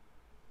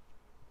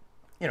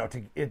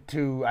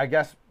I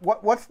guess,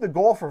 what's the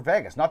goal for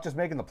Vegas? Not just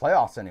making the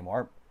playoffs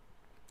anymore,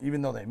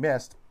 even though they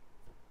missed.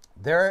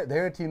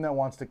 They're a team that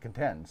wants to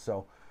contend.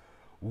 So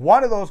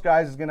one of those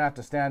guys is going to have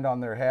to stand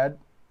on their head,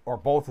 or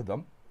both of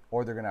them,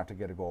 or they're going to have to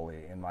get a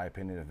goalie, in my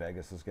opinion, if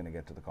Vegas is going to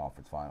get to the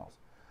conference finals.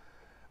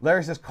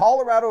 Larry says,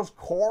 Colorado's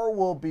core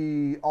will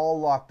be all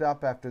locked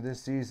up after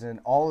this season,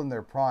 all in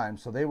their prime,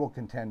 so they will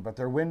contend. But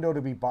their window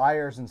to be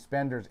buyers and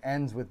spenders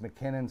ends with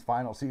McKinnon's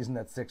final season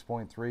at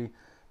 6.3.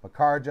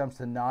 Makar jumps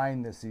to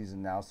 9 this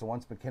season now, so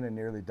once McKinnon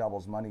nearly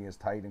doubles, money is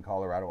tight in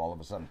Colorado all of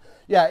a sudden.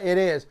 Yeah, it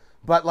is.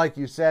 But like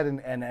you said,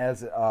 and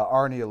as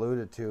Arnie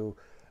alluded to,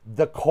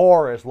 the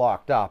core is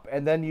locked up.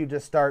 And then you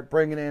just start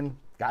bringing in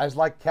guys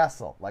like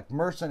Kessel, like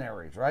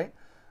mercenaries, right?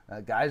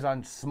 Guys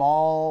on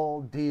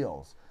small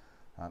deals.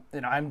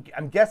 I'm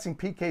guessing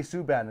PK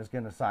Subban is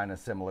going to sign a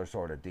similar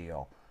sort of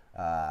deal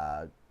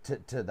to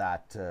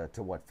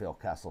what Phil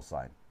Kessel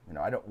signed.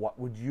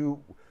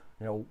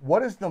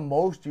 What is the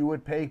most you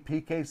would pay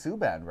PK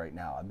Subban right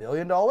now? $1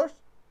 million? $1.5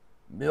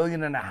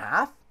 million?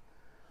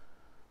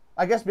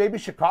 I guess maybe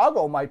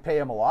Chicago might pay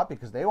him a lot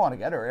because they want to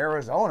get her.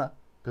 Arizona,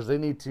 because they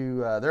need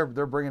to.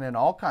 They're bringing in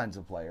all kinds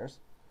of players.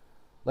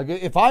 Like,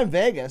 if I'm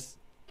Vegas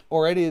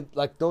or any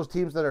like those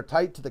teams that are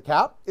tight to the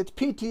cap, it's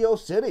PTO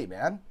City,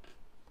 man.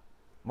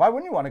 Why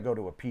wouldn't you want to go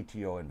to a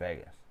PTO in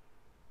Vegas?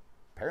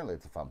 Apparently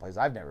it's a fun place.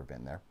 I've never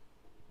been there.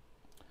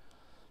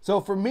 So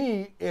for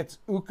me, it's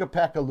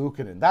Ukko-Pekka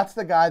Luukkonen. That's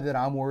the guy that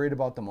I'm worried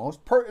about the most.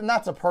 And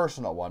that's a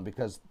personal one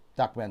because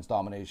Duckman's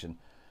domination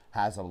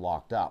has him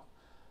locked up.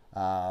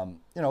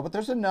 But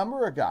there's a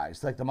number of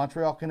guys, like the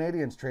Montreal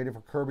Canadiens traded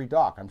for Kirby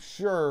Dach. I'm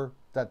sure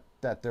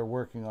that they're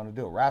working on a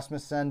deal.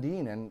 Rasmus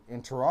Sandin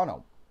in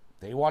Toronto.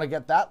 They want to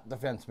get that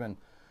defenseman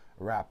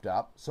wrapped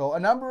up. So a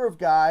number of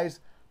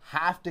guys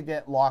have to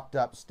get locked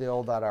up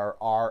still that are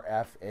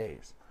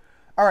RFAs.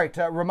 All right,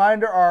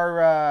 reminder,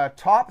 our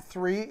top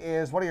three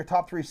is, what are your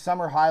top three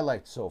summer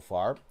highlights so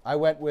far? I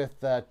went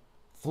with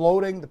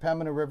floating the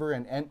Pembina River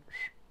and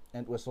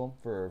Entwistle,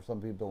 for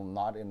some people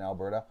not in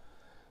Alberta,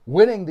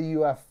 winning the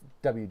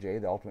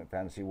UFWJ, the Ultimate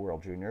Fantasy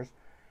World Juniors,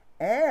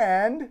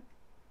 and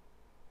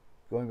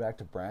going back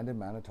to Brandon,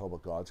 Manitoba,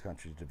 God's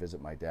country, to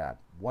visit my dad.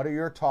 What are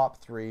your top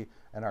three?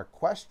 And our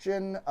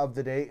question of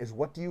the day is,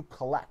 what do you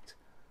collect?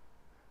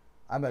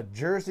 I'm a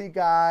jersey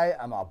guy.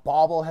 I'm a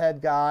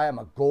bobblehead guy. I'm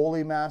a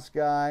goalie mask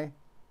guy.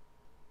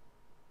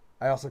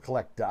 I also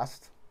collect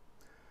dust.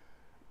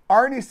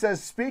 Arnie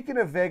says, speaking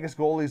of Vegas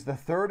goalies, the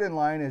third in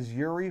line is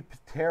Yuri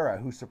Patera,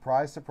 who,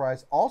 surprise,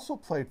 surprise, also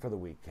played for the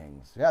Wheat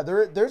Kings. Yeah,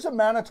 there's a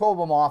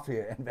Manitoba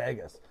Mafia in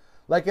Vegas.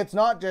 Like, it's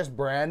not just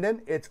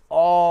Brandon. It's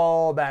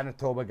all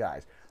Manitoba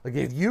guys. Like,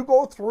 if you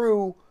go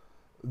through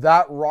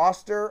that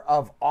roster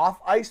of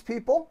off-ice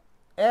people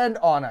and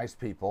on-ice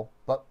people,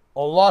 but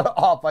a lot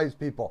of off-ice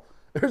people,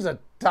 there's a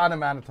ton of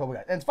Manitoba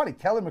guys. And it's funny,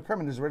 Kelly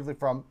McCrimmon is originally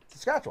from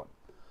Saskatchewan.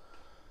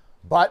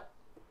 But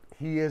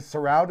he has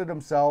surrounded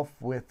himself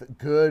with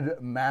good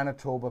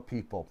Manitoba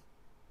people.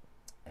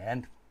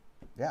 And,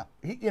 yeah,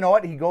 you know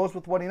what? He goes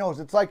with what he knows.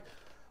 It's like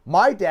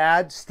my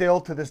dad still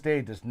to this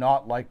day does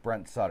not like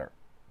Brent Sutter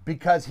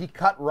because he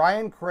cut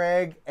Ryan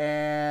Craig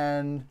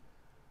and...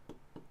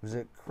 was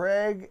it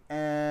Craig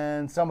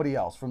and somebody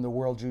else from the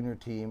World Junior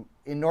team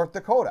in North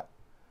Dakota?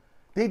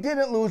 They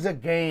didn't lose a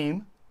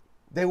game.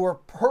 They were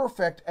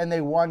perfect and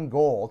they won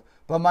gold.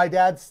 But my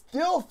dad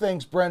still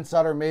thinks Brent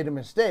Sutter made a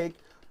mistake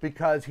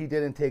because he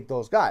didn't take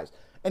those guys.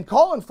 And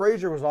Colin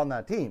Fraser was on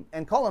that team.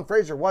 And Colin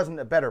Fraser wasn't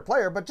a better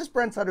player, but just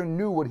Brent Sutter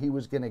knew what he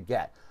was going to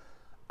get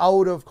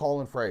out of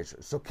Colin Fraser.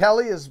 So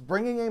Kelly is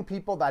bringing in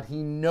people that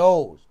he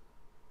knows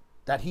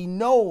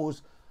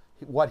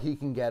what he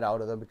can get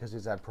out of them because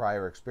he's had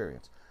prior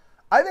experience.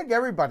 I think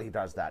everybody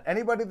does that.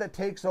 Anybody that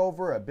takes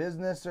over a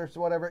business or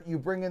whatever, you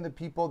bring in the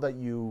people that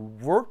you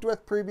worked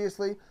with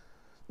previously.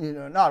 You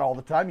know, not all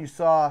the time. You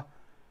saw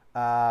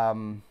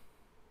Todd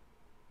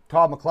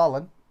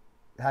McClellan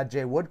had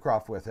Jay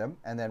Woodcroft with him,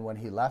 and then when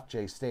he left,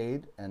 Jay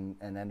stayed and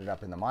ended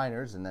up in the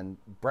minors and then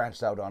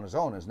branched out on his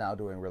own, is now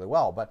doing really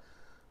well. But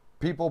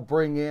people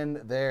bring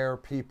in their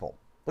people.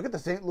 Look at the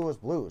St. Louis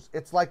Blues.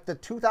 It's like the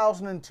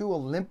 2002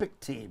 Olympic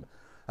team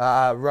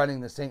running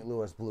the St.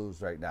 Louis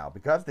Blues right now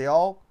because they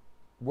all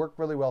work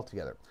really well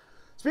together.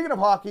 Speaking of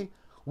hockey,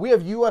 we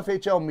have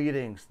UFHL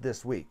meetings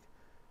this week.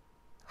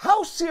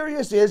 How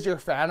serious is your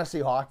fantasy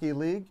hockey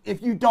league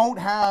if you don't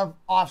have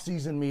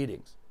off-season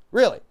meetings?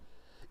 Really?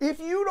 If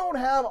you don't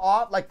have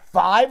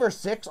 5 or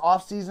 6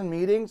 off-season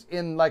meetings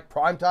in like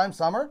primetime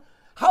summer,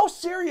 how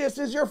serious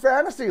is your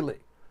fantasy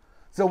league?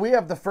 So we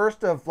have the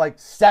first of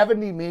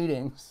 70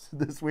 meetings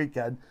this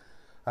weekend.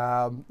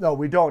 No,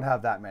 we don't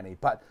have that many,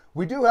 but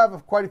we do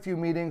have quite a few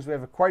meetings. We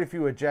have quite a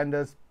few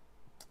agendas.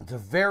 It's a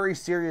very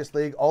serious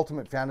league,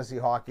 Ultimate Fantasy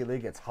Hockey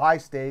League. It's high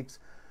stakes.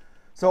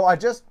 So I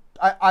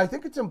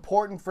think it's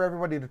important for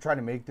everybody to try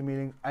to make the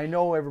meetings. I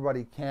know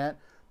everybody can't,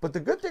 but the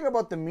good thing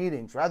about the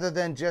meetings, rather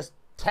than just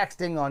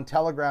texting on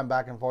Telegram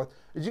back and forth,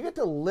 is you get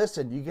to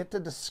listen, you get to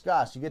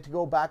discuss, you get to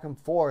go back and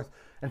forth,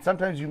 and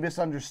sometimes you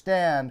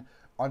misunderstand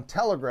on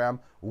Telegram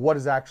what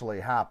is actually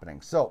happening.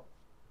 So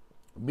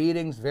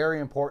meetings, very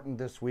important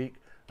this week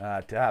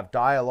to have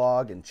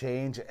dialogue and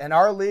change. And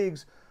our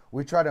leagues,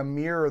 we try to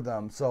mirror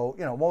them. So,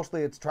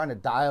 mostly it's trying to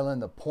dial in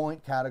the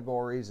point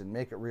categories and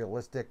make it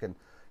realistic and,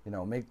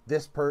 make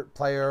this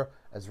player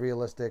as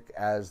realistic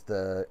as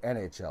the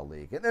NHL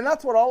league. And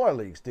that's what all our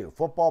leagues do.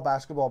 Football,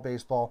 basketball,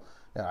 baseball.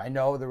 I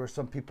know there were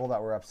some people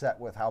that were upset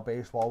with how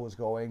baseball was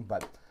going,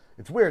 but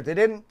it's weird. They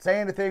didn't say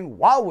anything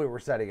while we were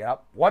setting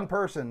up. One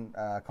person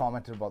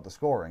commented about the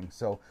scoring.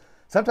 So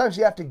sometimes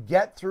you have to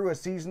get through a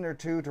season or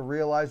two to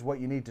realize what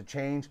you need to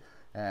change.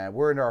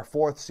 We're into our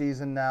 4th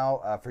season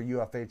now for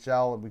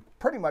UFHL, and we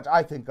pretty much,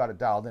 I think, got it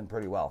dialed in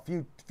pretty well.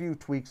 A few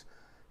tweaks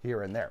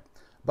here and there.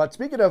 But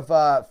speaking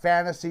of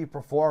fantasy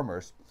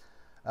performers,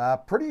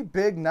 pretty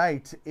big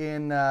night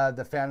in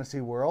the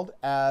fantasy world,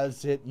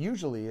 as it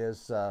usually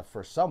is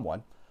for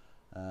someone.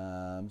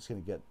 I'm just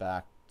going to get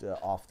back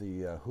off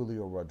the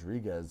Julio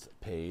Rodriguez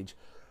page.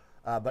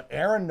 But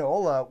Aaron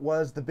Nola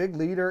was the big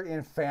leader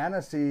in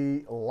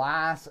fantasy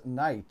last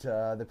night.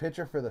 The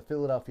pitcher for the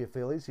Philadelphia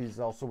Phillies. He's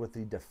also with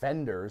the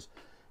Defenders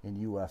in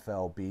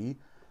UFLB.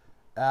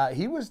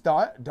 He was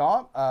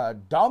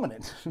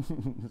dominant.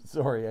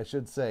 Sorry, I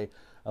should say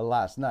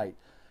last night.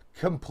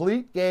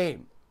 Complete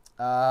game.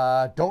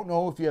 Don't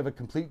know if you have a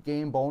complete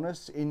game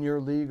bonus in your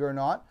league or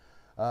not.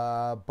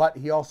 But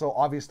he also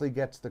obviously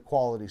gets the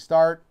quality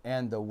start,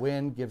 and the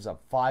win gives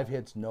up 5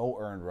 hits, no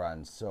earned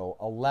runs. So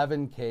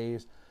 11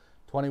 Ks.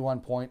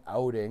 21-point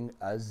outing,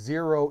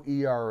 0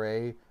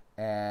 ERA,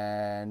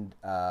 and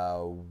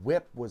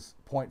whip was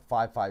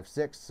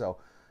 .556, so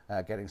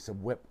getting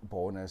some whip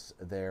bonus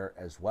there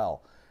as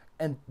well.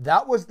 And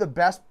that was the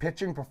best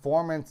pitching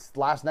performance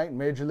last night in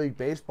Major League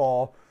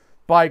Baseball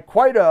by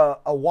quite a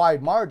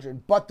wide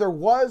margin. But there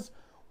was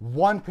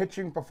one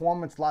pitching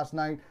performance last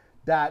night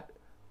that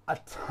a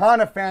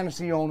ton of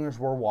fantasy owners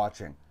were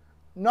watching.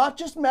 Not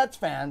just Mets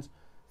fans,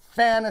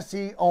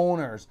 fantasy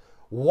owners.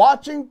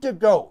 Watching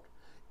DeGoat.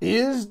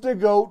 Is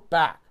DeGoat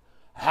back?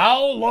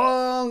 How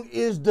long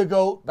is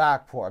DeGoat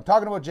back for? I'm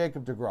talking about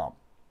Jacob deGrom.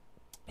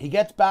 He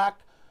gets back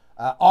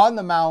on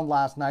the mound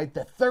last night,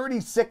 the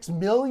 $36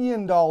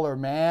 million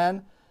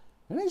man,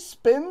 and he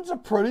spins a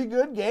pretty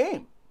good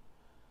game.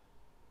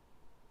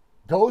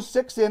 Goes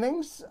 6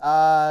 innings,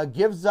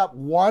 gives up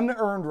 1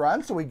 earned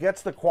run, so he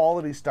gets the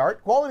quality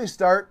start. Quality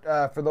start,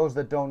 for those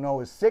that don't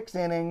know, is 6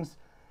 innings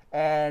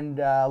and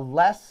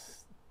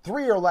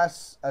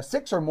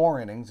 6 or more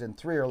innings and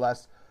 3 or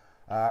less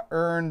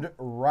earned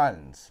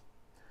runs.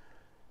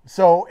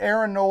 So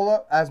Aaron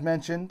Nola, as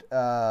mentioned,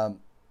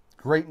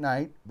 great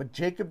night, but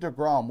Jacob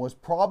deGrom was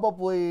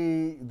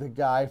probably the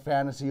guy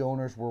fantasy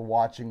owners were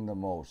watching the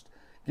most.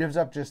 Gives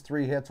up just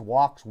 3 hits,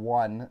 walks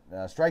 1,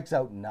 strikes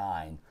out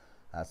 9.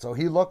 So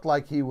he looked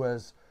like he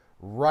was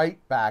right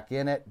back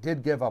in it.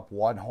 Did give up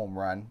 1 home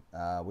run,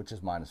 which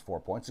is minus 4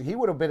 points. So he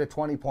would have been a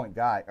 20-point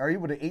guy, or he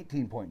would have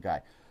 18-point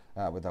guy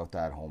without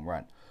that home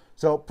run.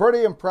 So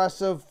pretty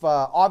impressive.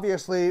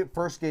 Obviously,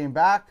 first game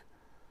back.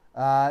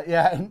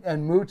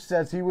 And Mooch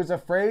says he was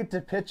afraid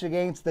to pitch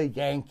against the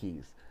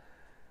Yankees.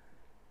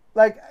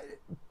 Like,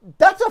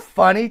 that's a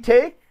funny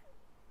take,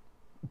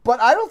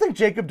 but I don't think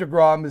Jacob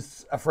deGrom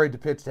is afraid to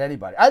pitch to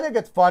anybody. I think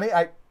it's funny.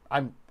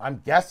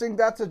 I'm guessing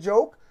that's a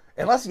joke,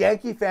 unless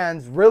Yankee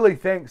fans really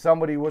think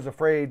somebody was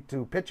afraid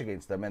to pitch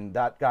against them, and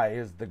that guy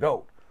is the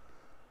GOAT.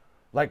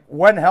 Like,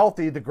 when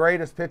healthy, the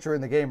greatest pitcher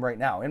in the game right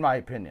now, in my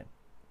opinion.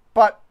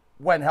 But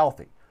when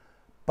healthy.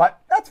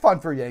 But that's fun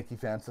for Yankee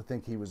fans to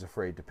think he was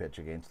afraid to pitch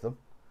against them.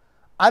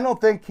 I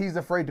don't think he's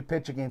afraid to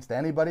pitch against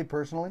anybody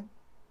personally.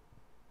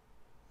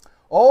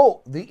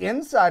 Oh, the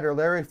insider,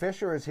 Larry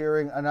Fisher, is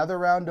hearing another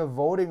round of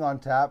voting on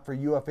tap for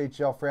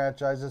UFHL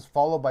franchises,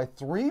 followed by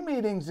 3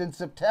 meetings in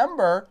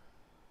September,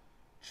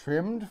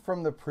 trimmed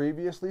from the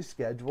previously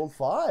scheduled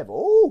 5.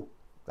 Oh,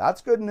 that's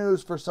good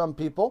news for some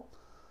people.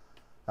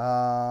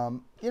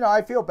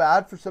 I feel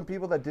bad for some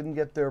people that didn't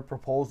get their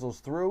proposals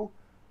through.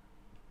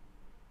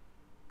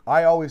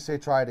 I always say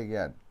try it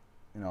again,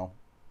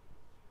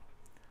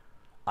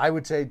 I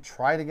would say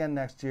try it again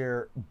next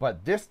year,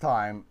 but this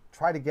time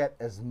try to get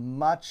as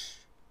much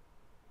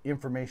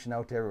information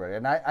out to everybody.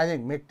 And I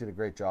think Mick did a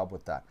great job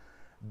with that.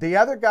 The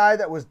other guy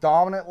that was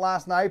dominant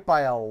last night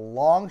by a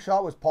long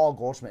shot was Paul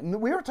Goldschmidt.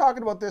 And we were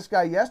talking about this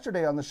guy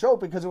yesterday on the show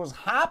because it was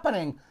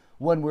happening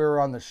when we were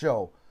on the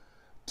show.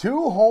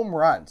 2 home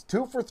runs,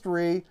 2 for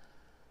 3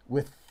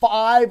 with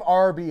 5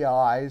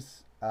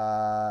 RBIs.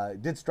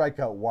 Did strike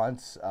out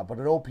once, but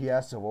an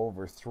OPS of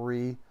over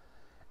 3.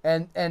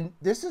 And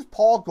this is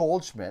Paul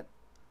Goldschmidt,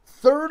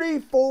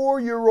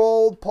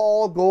 34-year-old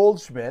Paul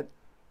Goldschmidt,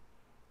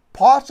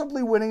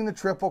 possibly winning the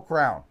Triple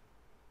Crown.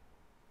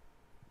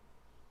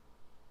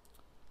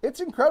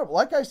 It's incredible.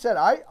 Like I said,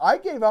 I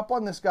gave up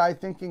on this guy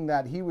thinking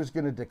that he was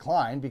going to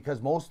decline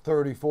because most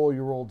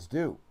 34-year-olds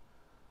do.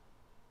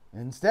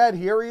 Instead,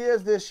 here he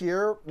is this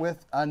year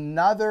with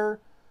another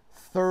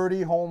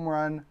 30 home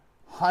run,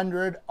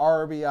 100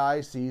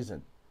 RBI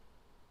season.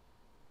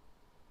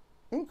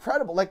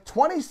 Incredible. Like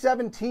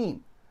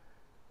 2017,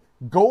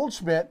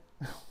 Goldschmidt,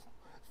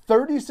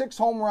 36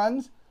 home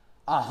runs,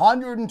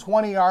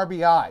 120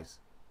 RBIs.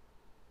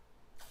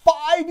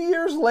 5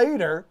 years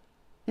later,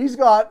 he's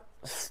got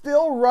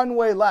still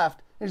runway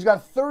left. He's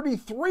got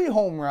 33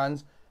 home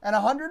runs and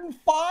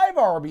 105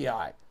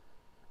 RBI.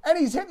 And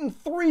he's hitting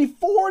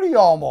 340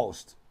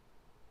 almost.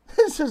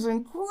 This is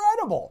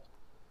incredible.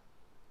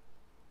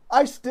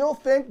 I still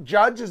think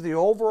Judge is the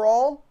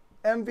overall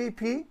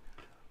MVP,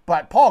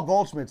 but Paul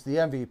Goldschmidt's the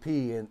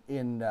MVP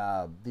in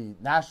the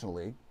National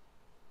League.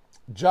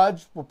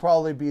 Judge will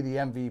probably be the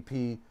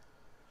MVP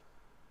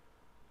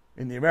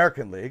in the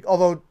American League,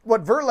 although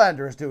what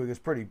Verlander is doing is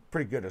pretty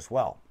good as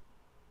well.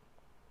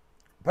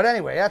 But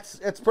anyway,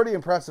 it's pretty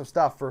impressive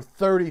stuff for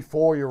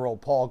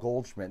 34-year-old Paul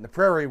Goldschmidt and the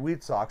Prairie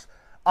Wheat Sox.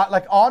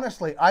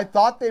 Honestly, I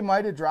thought they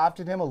might have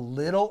drafted him a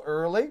little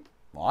early.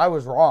 Well, I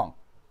was wrong,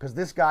 because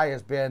this guy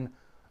has been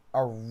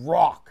a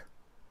rock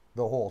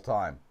the whole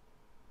time.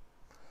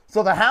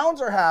 So the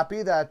Hounds are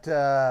happy that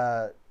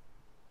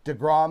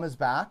deGrom is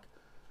back.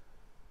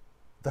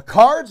 The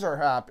Cards are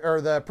happy,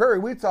 or the Prairie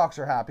Wheat Sox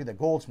are happy that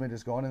Goldschmidt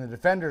is going, and the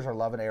Defenders are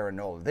loving Aaron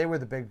Nola. They were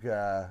the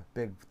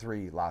big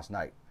 3 last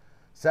night.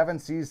 7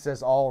 Seas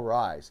says all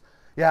rise.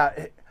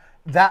 Yeah,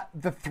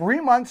 the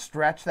 3-month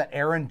stretch that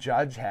Aaron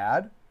Judge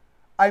had,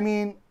 I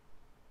mean,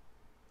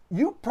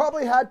 you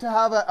probably had to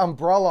have an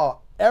umbrella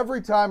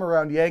every time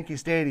around Yankee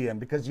Stadium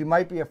because you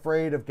might be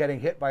afraid of getting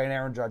hit by an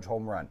Aaron Judge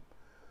home run.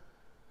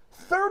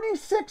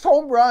 36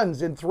 home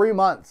runs in 3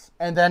 months,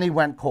 and then he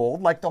went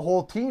cold like the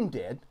whole team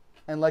did,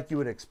 and like you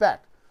would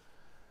expect.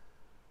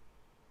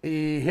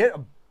 He hit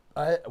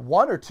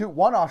one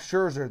off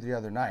Scherzer the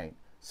other night.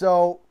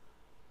 So,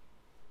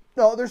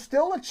 no, there's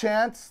still a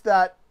chance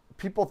that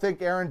people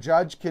think Aaron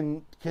Judge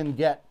can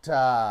get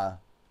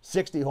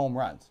 60 home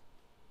runs.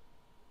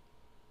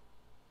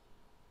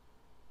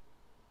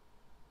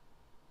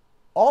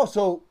 Oh,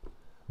 so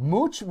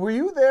Mooch, were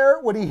you there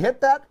when he hit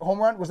that home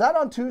run? Was that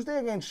on Tuesday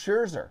against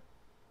Scherzer?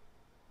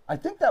 I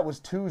think that was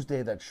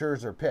Tuesday that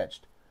Scherzer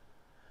pitched.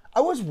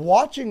 I was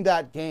watching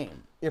that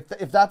game, if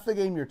that's the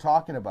game you're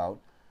talking about.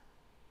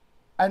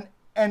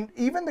 And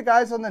even the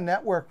guys on the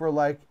network were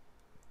like,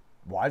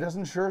 why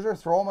doesn't Scherzer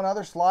throw him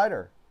another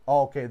slider?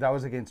 Oh, okay, that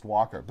was against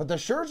Walker. But the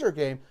Scherzer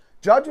game,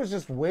 Judge was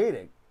just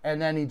waiting, and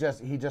then he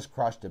just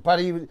crushed it. But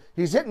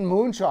he's hitting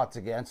moonshots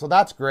again, so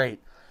that's great.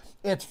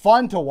 It's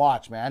fun to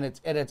watch, man.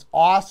 It's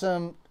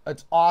awesome.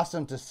 It's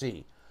awesome to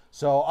see.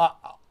 So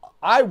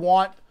I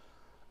want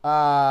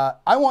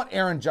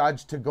Aaron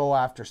Judge to go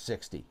after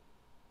 60.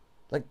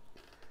 Like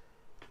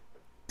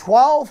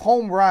 12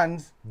 home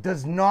runs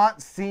does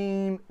not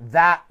seem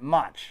that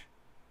much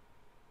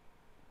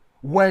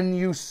when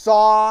you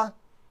saw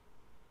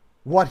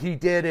what he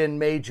did in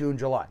May, June,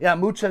 July. Yeah,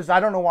 Mooch says, I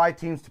don't know why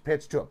teams to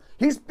pitch to him.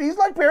 He's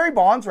like Barry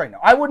Bonds right now.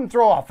 I wouldn't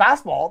throw a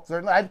fastball.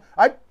 Certainly,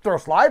 I'd throw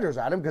sliders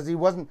at him because he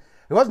wasn't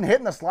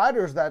hitting the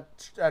sliders that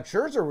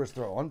Scherzer was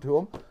throwing to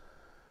him.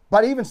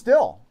 But even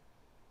still,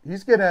 I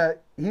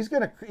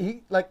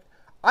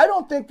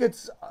don't think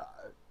it's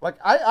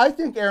I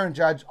think Aaron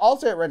Judge, I'll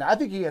say it right now, I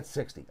think he hits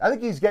 60. I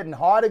think he's getting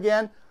hot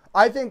again.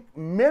 I think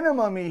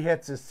minimum he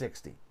hits is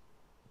 60.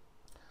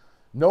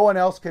 No one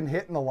else can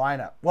hit in the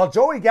lineup. Well,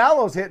 Joey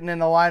Gallo's hitting in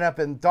the lineup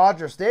in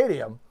Dodger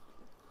Stadium.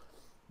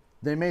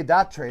 They made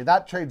that trade.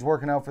 That trade's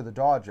working out for the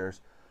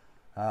Dodgers.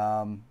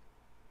 But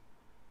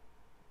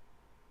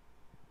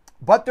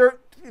they're,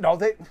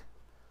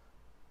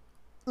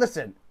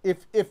 listen,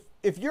 if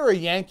you're a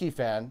Yankee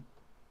fan,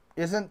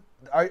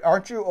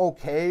 aren't you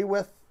okay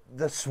with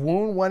the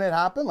swoon when it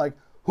happened? Like,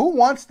 who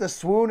wants the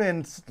swoon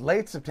in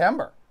late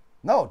September?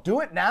 No,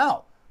 do it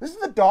now. This is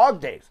the dog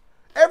days.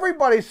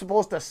 Everybody's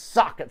supposed to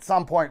suck at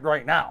some point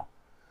right now.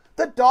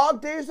 The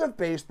dog days of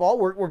baseball,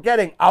 we're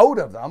getting out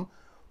of them,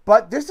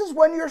 but this is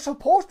when you're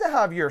supposed to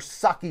have your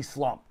sucky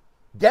slump.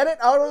 Get it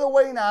out of the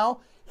way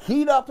now,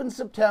 heat up in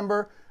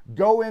September,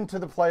 go into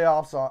the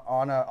playoffs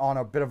on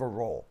a bit of a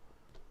roll.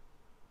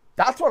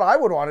 That's what I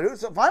would want to do.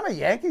 So if I'm a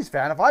Yankees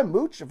fan, if I'm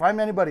Mooch, if I'm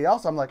anybody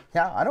else, I'm like,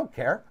 yeah, I don't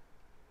care.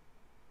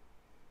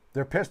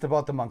 They're pissed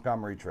about the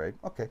Montgomery trade.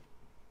 Okay.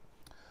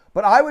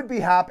 But I would be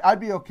happy. I'd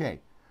be okay.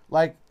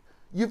 Like,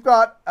 you've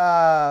got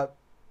a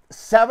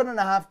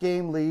 7.5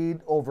 game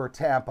lead over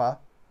Tampa.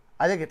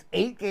 I think it's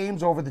 8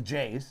 games over the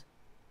Jays.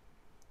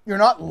 You're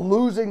not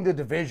losing the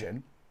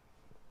division.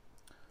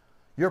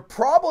 You're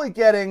probably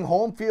getting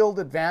home field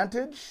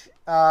advantage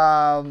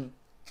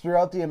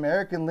throughout the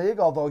American League,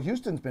 although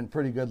Houston's been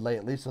pretty good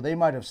lately, so they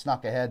might have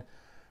snuck ahead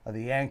of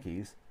the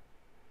Yankees.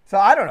 So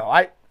I don't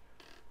know.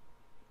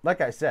 Like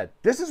I said,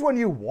 this is when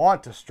you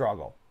want to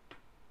struggle.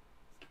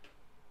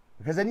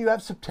 Because then you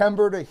have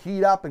September to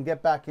heat up and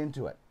get back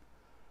into it.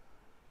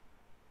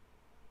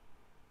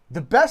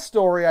 The best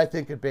story, I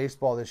think, in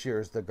baseball this year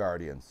is the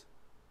Guardians.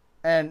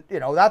 And,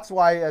 that's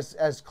why,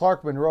 as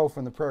Clark Monroe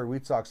from the Prairie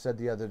Wheat Sox said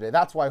the other day,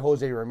 that's why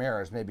Jose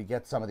Ramirez maybe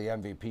gets some of the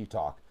MVP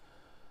talk.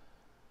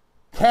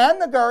 Can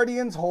the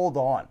Guardians hold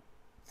on?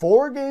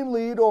 4-game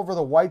lead over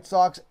the White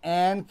Sox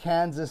and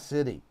Kansas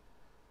City.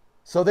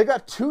 So they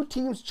got 2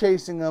 teams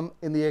chasing them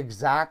in the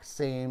exact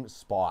same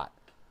spot.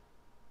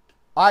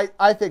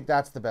 I think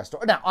that's the best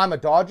story. Now, I'm a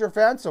Dodger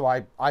fan, so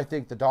I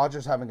think the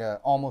Dodgers having an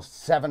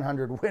almost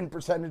 700 win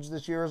percentage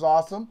this year is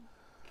awesome.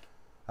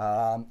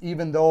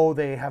 Even though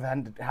they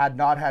had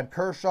not had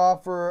Kershaw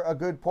for a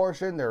good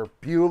portion. Their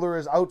Buehler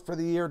is out for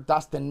the year.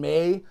 Dustin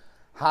May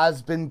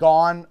has been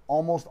gone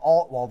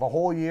the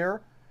whole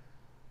year.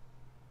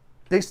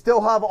 They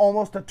still have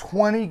almost a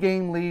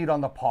 20-game lead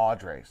on the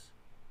Padres.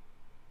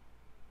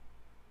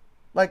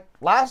 Like,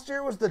 last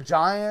year was the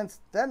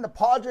Giants, then the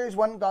Padres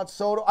went and got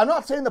Soto. I'm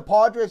not saying the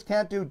Padres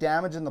can't do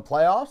damage in the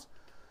playoffs,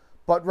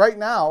 but right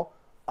now,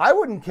 I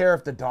wouldn't care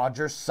if the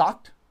Dodgers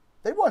sucked.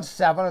 They won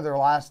 7 of their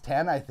last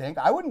 10, I think.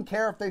 I wouldn't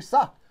care if they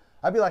sucked.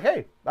 I'd be like,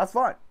 hey, that's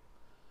fine.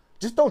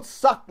 Just don't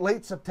suck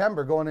late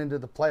September going into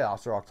the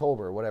playoffs or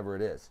October or whatever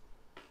it is.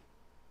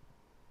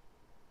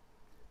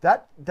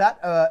 That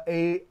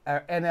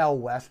NL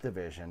West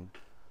division,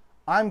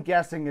 I'm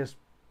guessing, is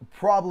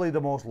probably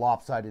the most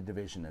lopsided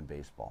division in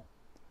baseball.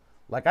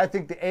 Like, I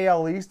think the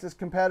AL East is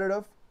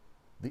competitive.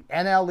 The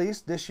NL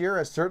East this year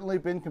has certainly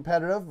been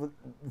competitive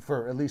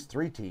for at least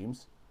 3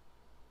 teams.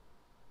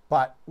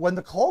 But when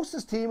the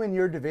closest team in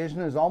your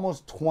division is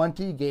almost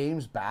 20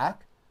 games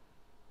back,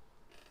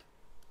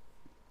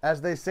 as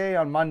they say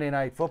on Monday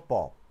Night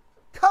Football,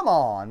 come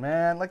on,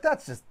 man. Like,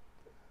 that's just...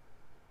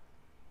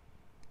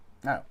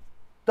 I don't know.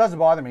 Doesn't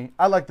bother me.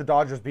 I like the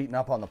Dodgers beating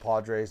up on the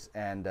Padres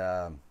and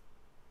the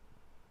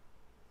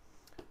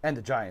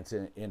Giants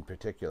in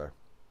particular.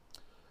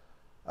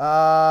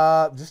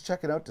 Just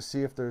checking out to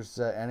see if there's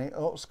any.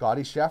 Oh,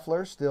 Scotty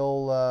Scheffler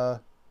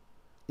still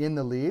in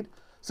the lead.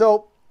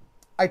 So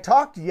I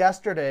talked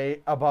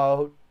yesterday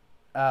about,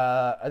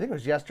 I think it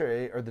was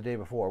yesterday or the day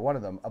before, one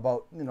of them,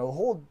 about the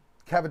whole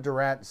Kevin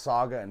Durant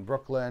saga in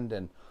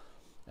Brooklyn,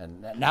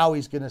 and now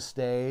he's going to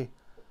stay.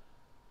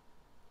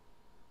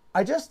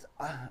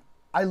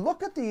 I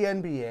look at the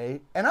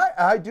NBA, and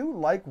I do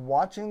like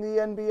watching the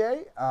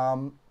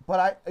NBA,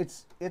 but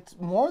it's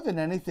more than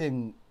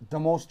anything the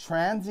most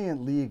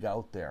transient league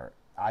out there,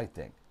 I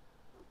think.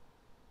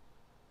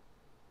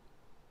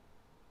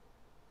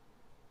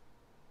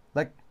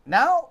 Like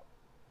now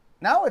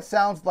it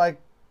sounds like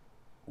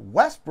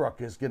Westbrook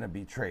is going to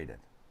be traded.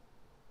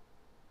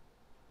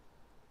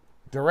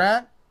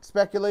 Durant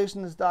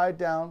speculation has died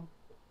down.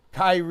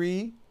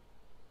 Kyrie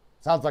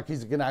sounds like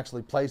he's going to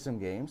actually play some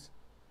games.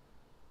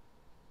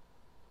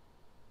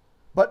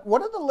 But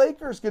what are the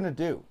Lakers going to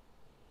do?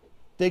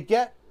 They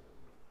get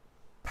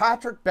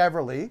Patrick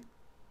Beverley,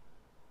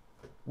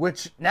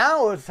 which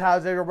now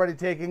has everybody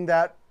taking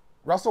that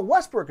Russell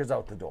Westbrook is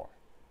out the door.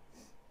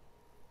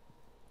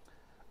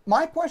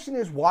 My question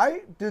is,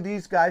 why do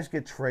these guys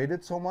get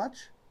traded so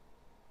much?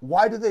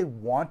 Why do they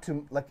want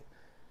to,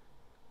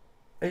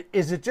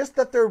 is it just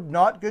that they're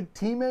not good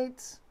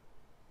teammates?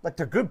 Like,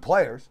 they're good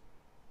players.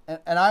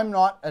 And I'm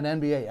not an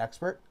NBA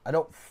expert. I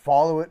don't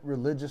follow it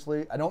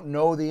religiously. I don't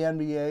know the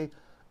NBA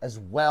as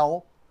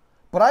well.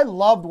 But I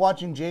loved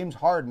watching James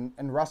Harden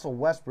and Russell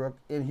Westbrook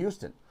in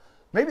Houston.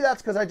 Maybe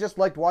that's because I just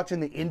liked watching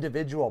the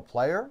individual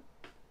player.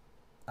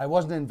 I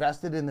wasn't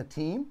invested in the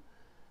team.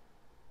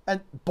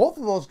 And both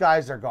of those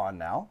guys are gone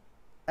now.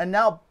 And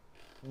now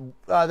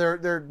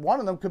they're one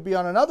of them could be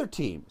on another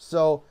team.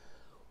 So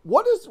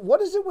what is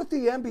it with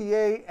the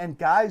NBA and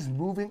guys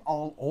moving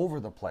all over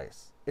the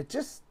place?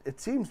 It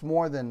seems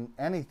more than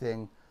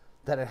anything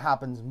that it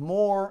happens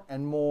more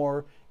and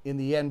more in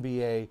the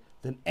NBA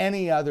than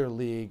any other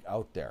league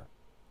out there.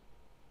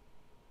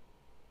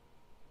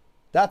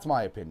 That's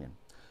my opinion.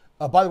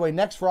 By the way,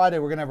 next Friday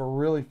we're going to have a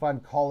really fun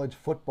college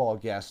football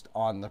guest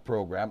on the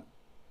program.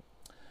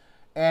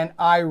 And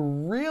I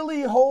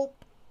really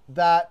hope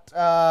that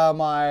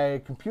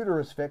my computer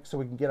is fixed so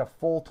we can get a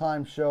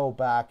full-time show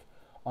back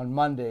on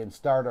Monday and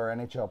start our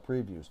NHL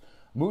previews.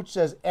 Mooch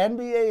says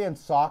NBA and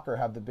soccer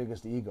have the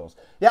biggest egos.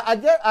 Yeah,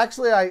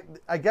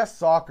 I guess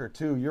soccer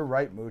too. You're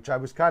right, Mooch. I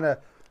was kind of,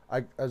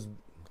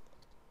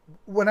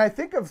 when I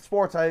think of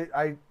sports,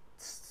 I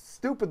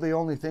stupidly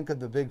only think of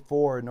the big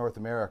four in North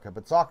America,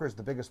 but soccer is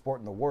the biggest sport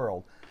in the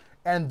world.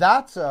 And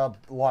that's a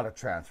lot of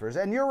transfers.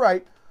 And you're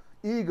right.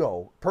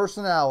 Ego,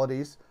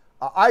 personalities.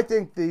 I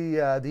think the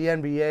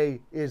NBA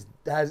is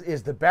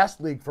the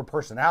best league for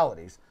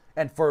personalities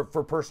and for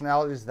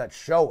personalities that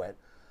show it.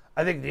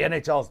 I think the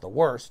NHL is the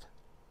worst.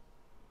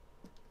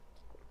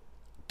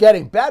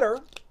 Getting better,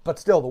 but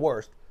still the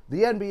worst.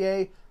 The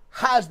NBA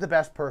has the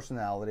best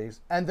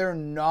personalities, and they're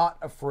not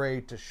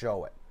afraid to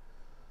show it.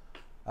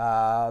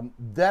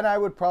 Then I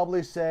would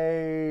probably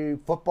say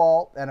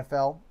football,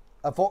 NFL,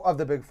 of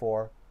the big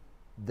four,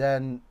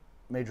 then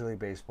Major League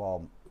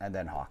Baseball, and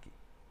then hockey.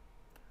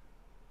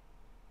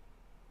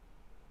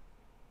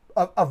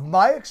 Of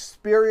my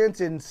experience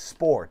in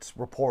sports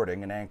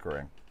reporting and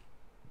anchoring,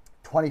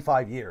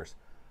 25 years,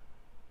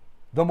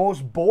 the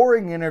most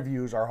boring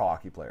interviews are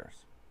hockey players.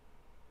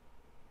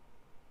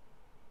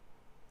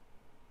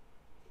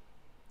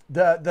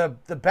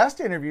 The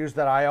best interviews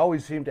that I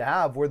always seem to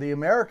have were the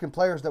American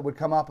players that would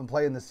come up and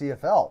play in the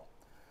CFL,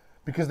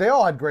 because they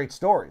all had great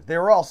stories. They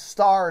were all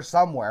stars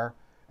somewhere,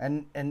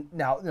 and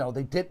now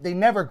they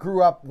never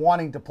grew up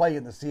wanting to play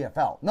in the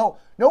CFL.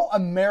 No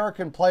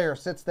American player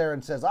sits there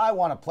and says, I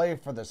want to play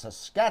for the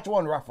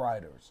Saskatchewan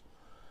Roughriders.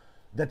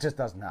 That just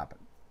doesn't happen.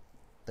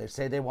 They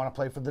say they want to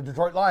play for the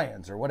Detroit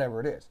Lions or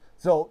whatever it is.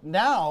 So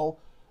now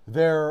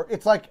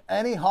it's like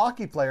any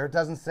hockey player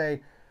doesn't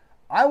say,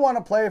 I want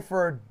to play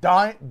for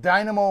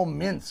Dynamo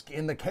Minsk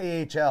in the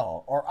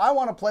KHL, or I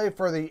want to play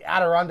for the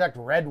Adirondack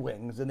Red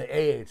Wings in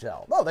the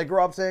AHL. No, they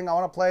grow up saying, I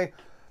want to play,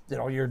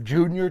 your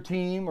junior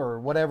team or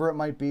whatever it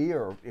might be,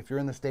 or if you're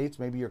in the States,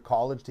 maybe your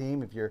college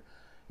team. If you're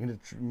in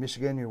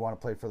Michigan, you want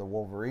to play for the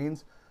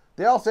Wolverines.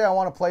 They all say, I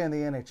want to play in the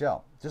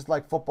NHL. Just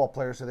like football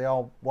players say they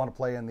all want to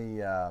play in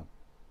the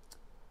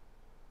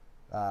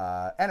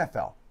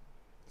NFL.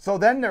 So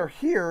then they're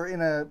here in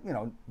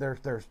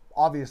there's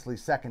obviously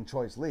second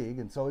choice league.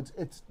 And so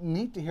it's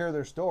neat to hear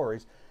their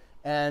stories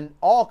and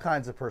all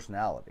kinds of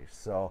personalities.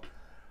 So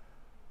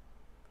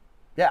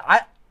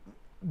yeah,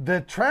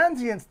 the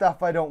transient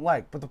stuff I don't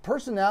like, but the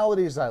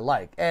personalities I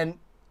like. And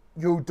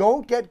you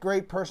don't get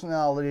great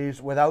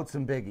personalities without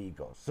some big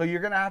egos. So you're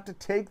going to have to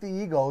take the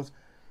egos.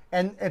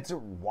 And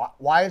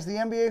why is the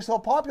NBA so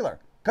popular?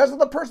 Because of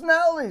the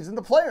personalities and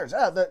the players.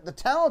 Yeah, the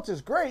talent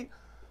is great,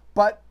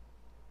 but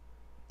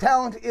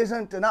talent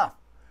isn't enough.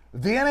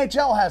 The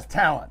NHL has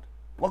talent.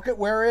 Look at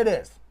where it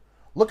is.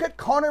 Look at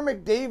Connor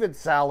McDavid's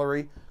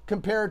salary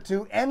compared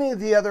to any of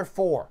the other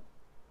four.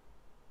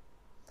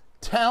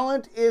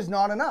 Talent is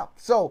not enough.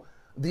 So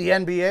the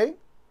NBA,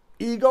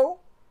 ego,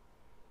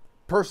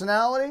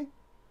 personality,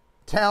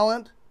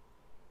 talent,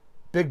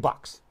 big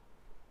bucks.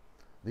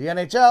 The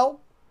NHL,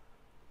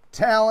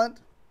 talent,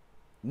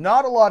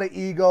 not a lot of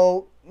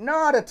ego,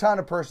 not a ton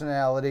of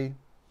personality.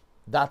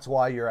 That's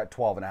why you're at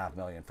 $12.5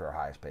 million for our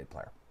highest paid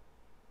player.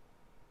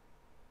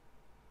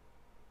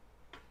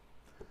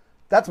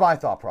 That's my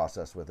thought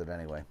process with it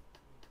anyway.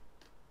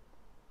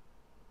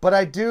 But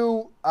I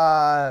do,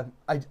 I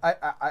don't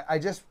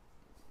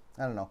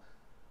know.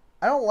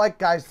 I don't like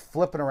guys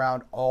flipping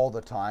around all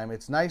the time.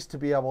 It's nice to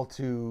be able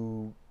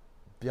to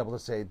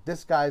say,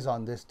 this guy's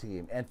on this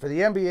team. And for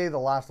the NBA, the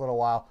last little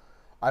while,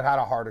 I've had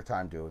a harder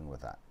time dealing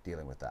with that.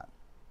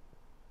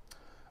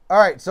 All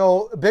right,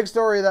 so big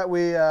story that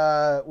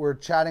we're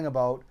chatting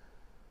about,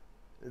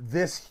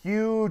 this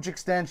huge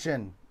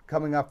extension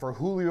coming up for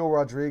Julio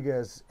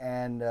Rodriguez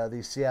and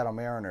the Seattle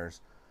Mariners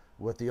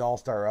with the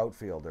all-star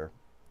outfielder.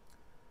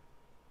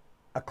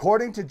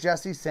 According to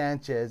Jesse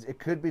Sanchez, it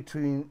could be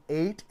between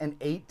 8 and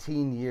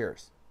 18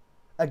 years.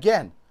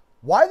 Again,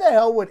 why the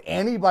hell would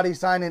anybody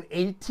sign an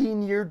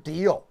 18-year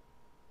deal?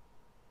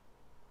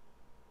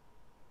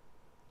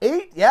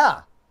 8,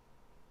 yeah.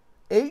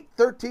 8,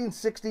 13,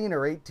 16,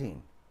 or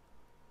 18.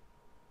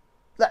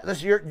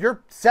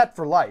 You're set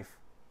for life.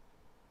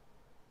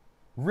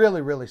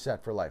 Really, really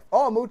set for life.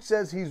 Oh, Mooch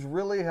says he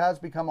really has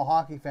become a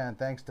hockey fan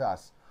thanks to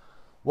us.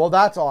 Well,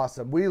 that's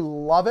awesome. We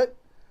love it.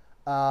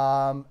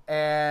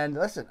 And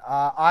listen,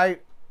 I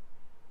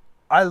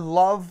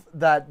love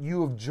that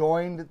you have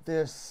joined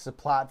this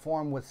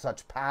platform with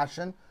such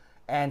passion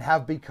and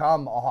have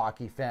become a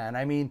hockey fan.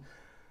 I mean,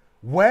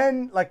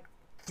 when,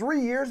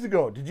 3 years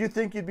ago, did you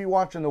think you'd be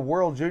watching the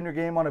World Junior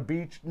game on a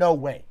beach? No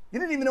way. You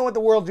didn't even know what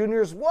the World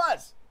Juniors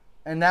was.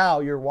 And now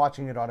you're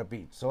watching it on a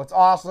beach. So it's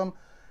awesome.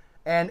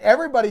 And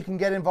everybody can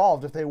get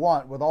involved if they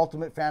want with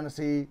Ultimate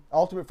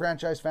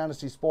Franchise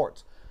Fantasy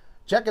Sports.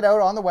 Check it out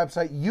on the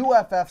website,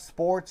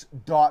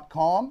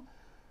 uffsports.com.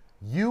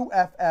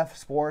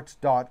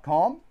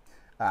 uffsports.com.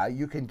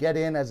 You can get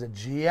in as a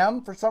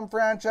GM for some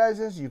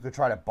franchises. You could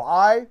try to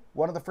buy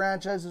one of the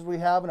franchises we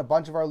have in a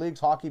bunch of our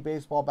leagues, hockey,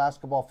 baseball,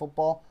 basketball,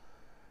 football.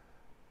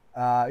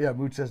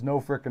 Mooch says, no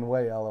frickin'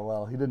 way,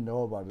 LOL. He didn't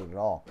know about it at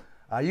all.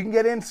 You can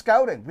get in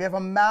scouting. We have a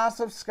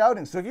massive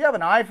scouting. So if you have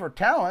an eye for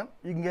talent,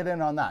 you can get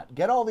in on that.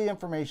 Get all the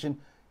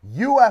information,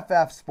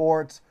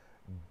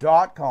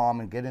 uffsports.com,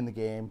 and get in the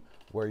game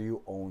where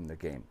you own the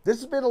game. This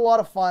has been a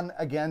lot of fun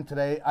again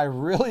today. I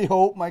really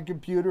hope my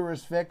computer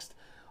is fixed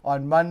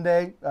on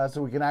Monday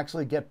so we can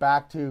actually get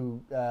back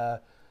to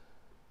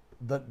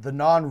the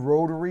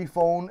non-rotary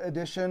phone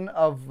edition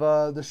of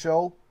the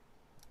show.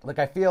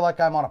 I feel like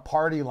I'm on a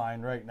party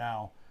line right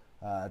now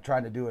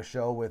trying to do a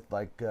show with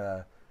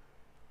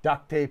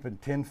duct tape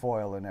and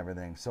tinfoil and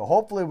everything. So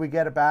hopefully we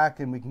get it back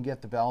and we can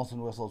get the bells and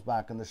whistles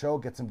back on the show,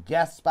 get some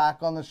guests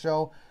back on the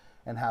show,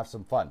 and have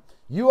some fun.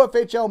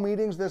 UFHL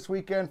meetings this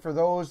weekend for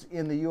those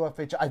in the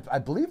UFHL. I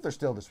believe they're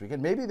still this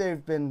weekend. Maybe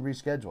they've been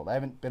rescheduled. I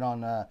haven't been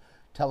on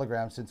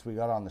Telegram since we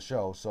got on the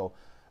show, so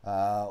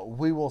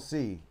we will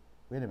see.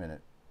 Wait a minute.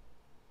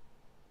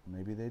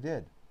 Maybe they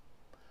did.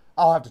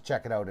 I'll have to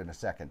check it out in a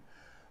second.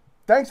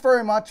 Thanks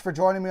very much for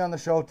joining me on the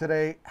show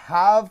today.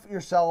 Have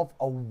yourself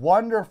a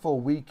wonderful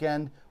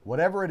weekend,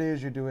 whatever it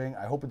is you're doing.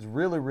 I hope it's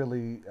really,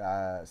 really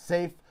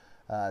safe.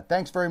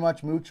 Thanks very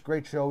much, Mooch.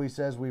 Great show, he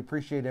says. We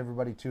appreciate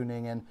everybody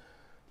tuning in.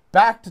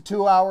 Back to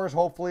 2 hours,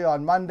 hopefully,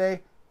 on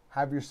Monday.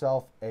 Have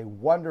yourself a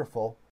wonderful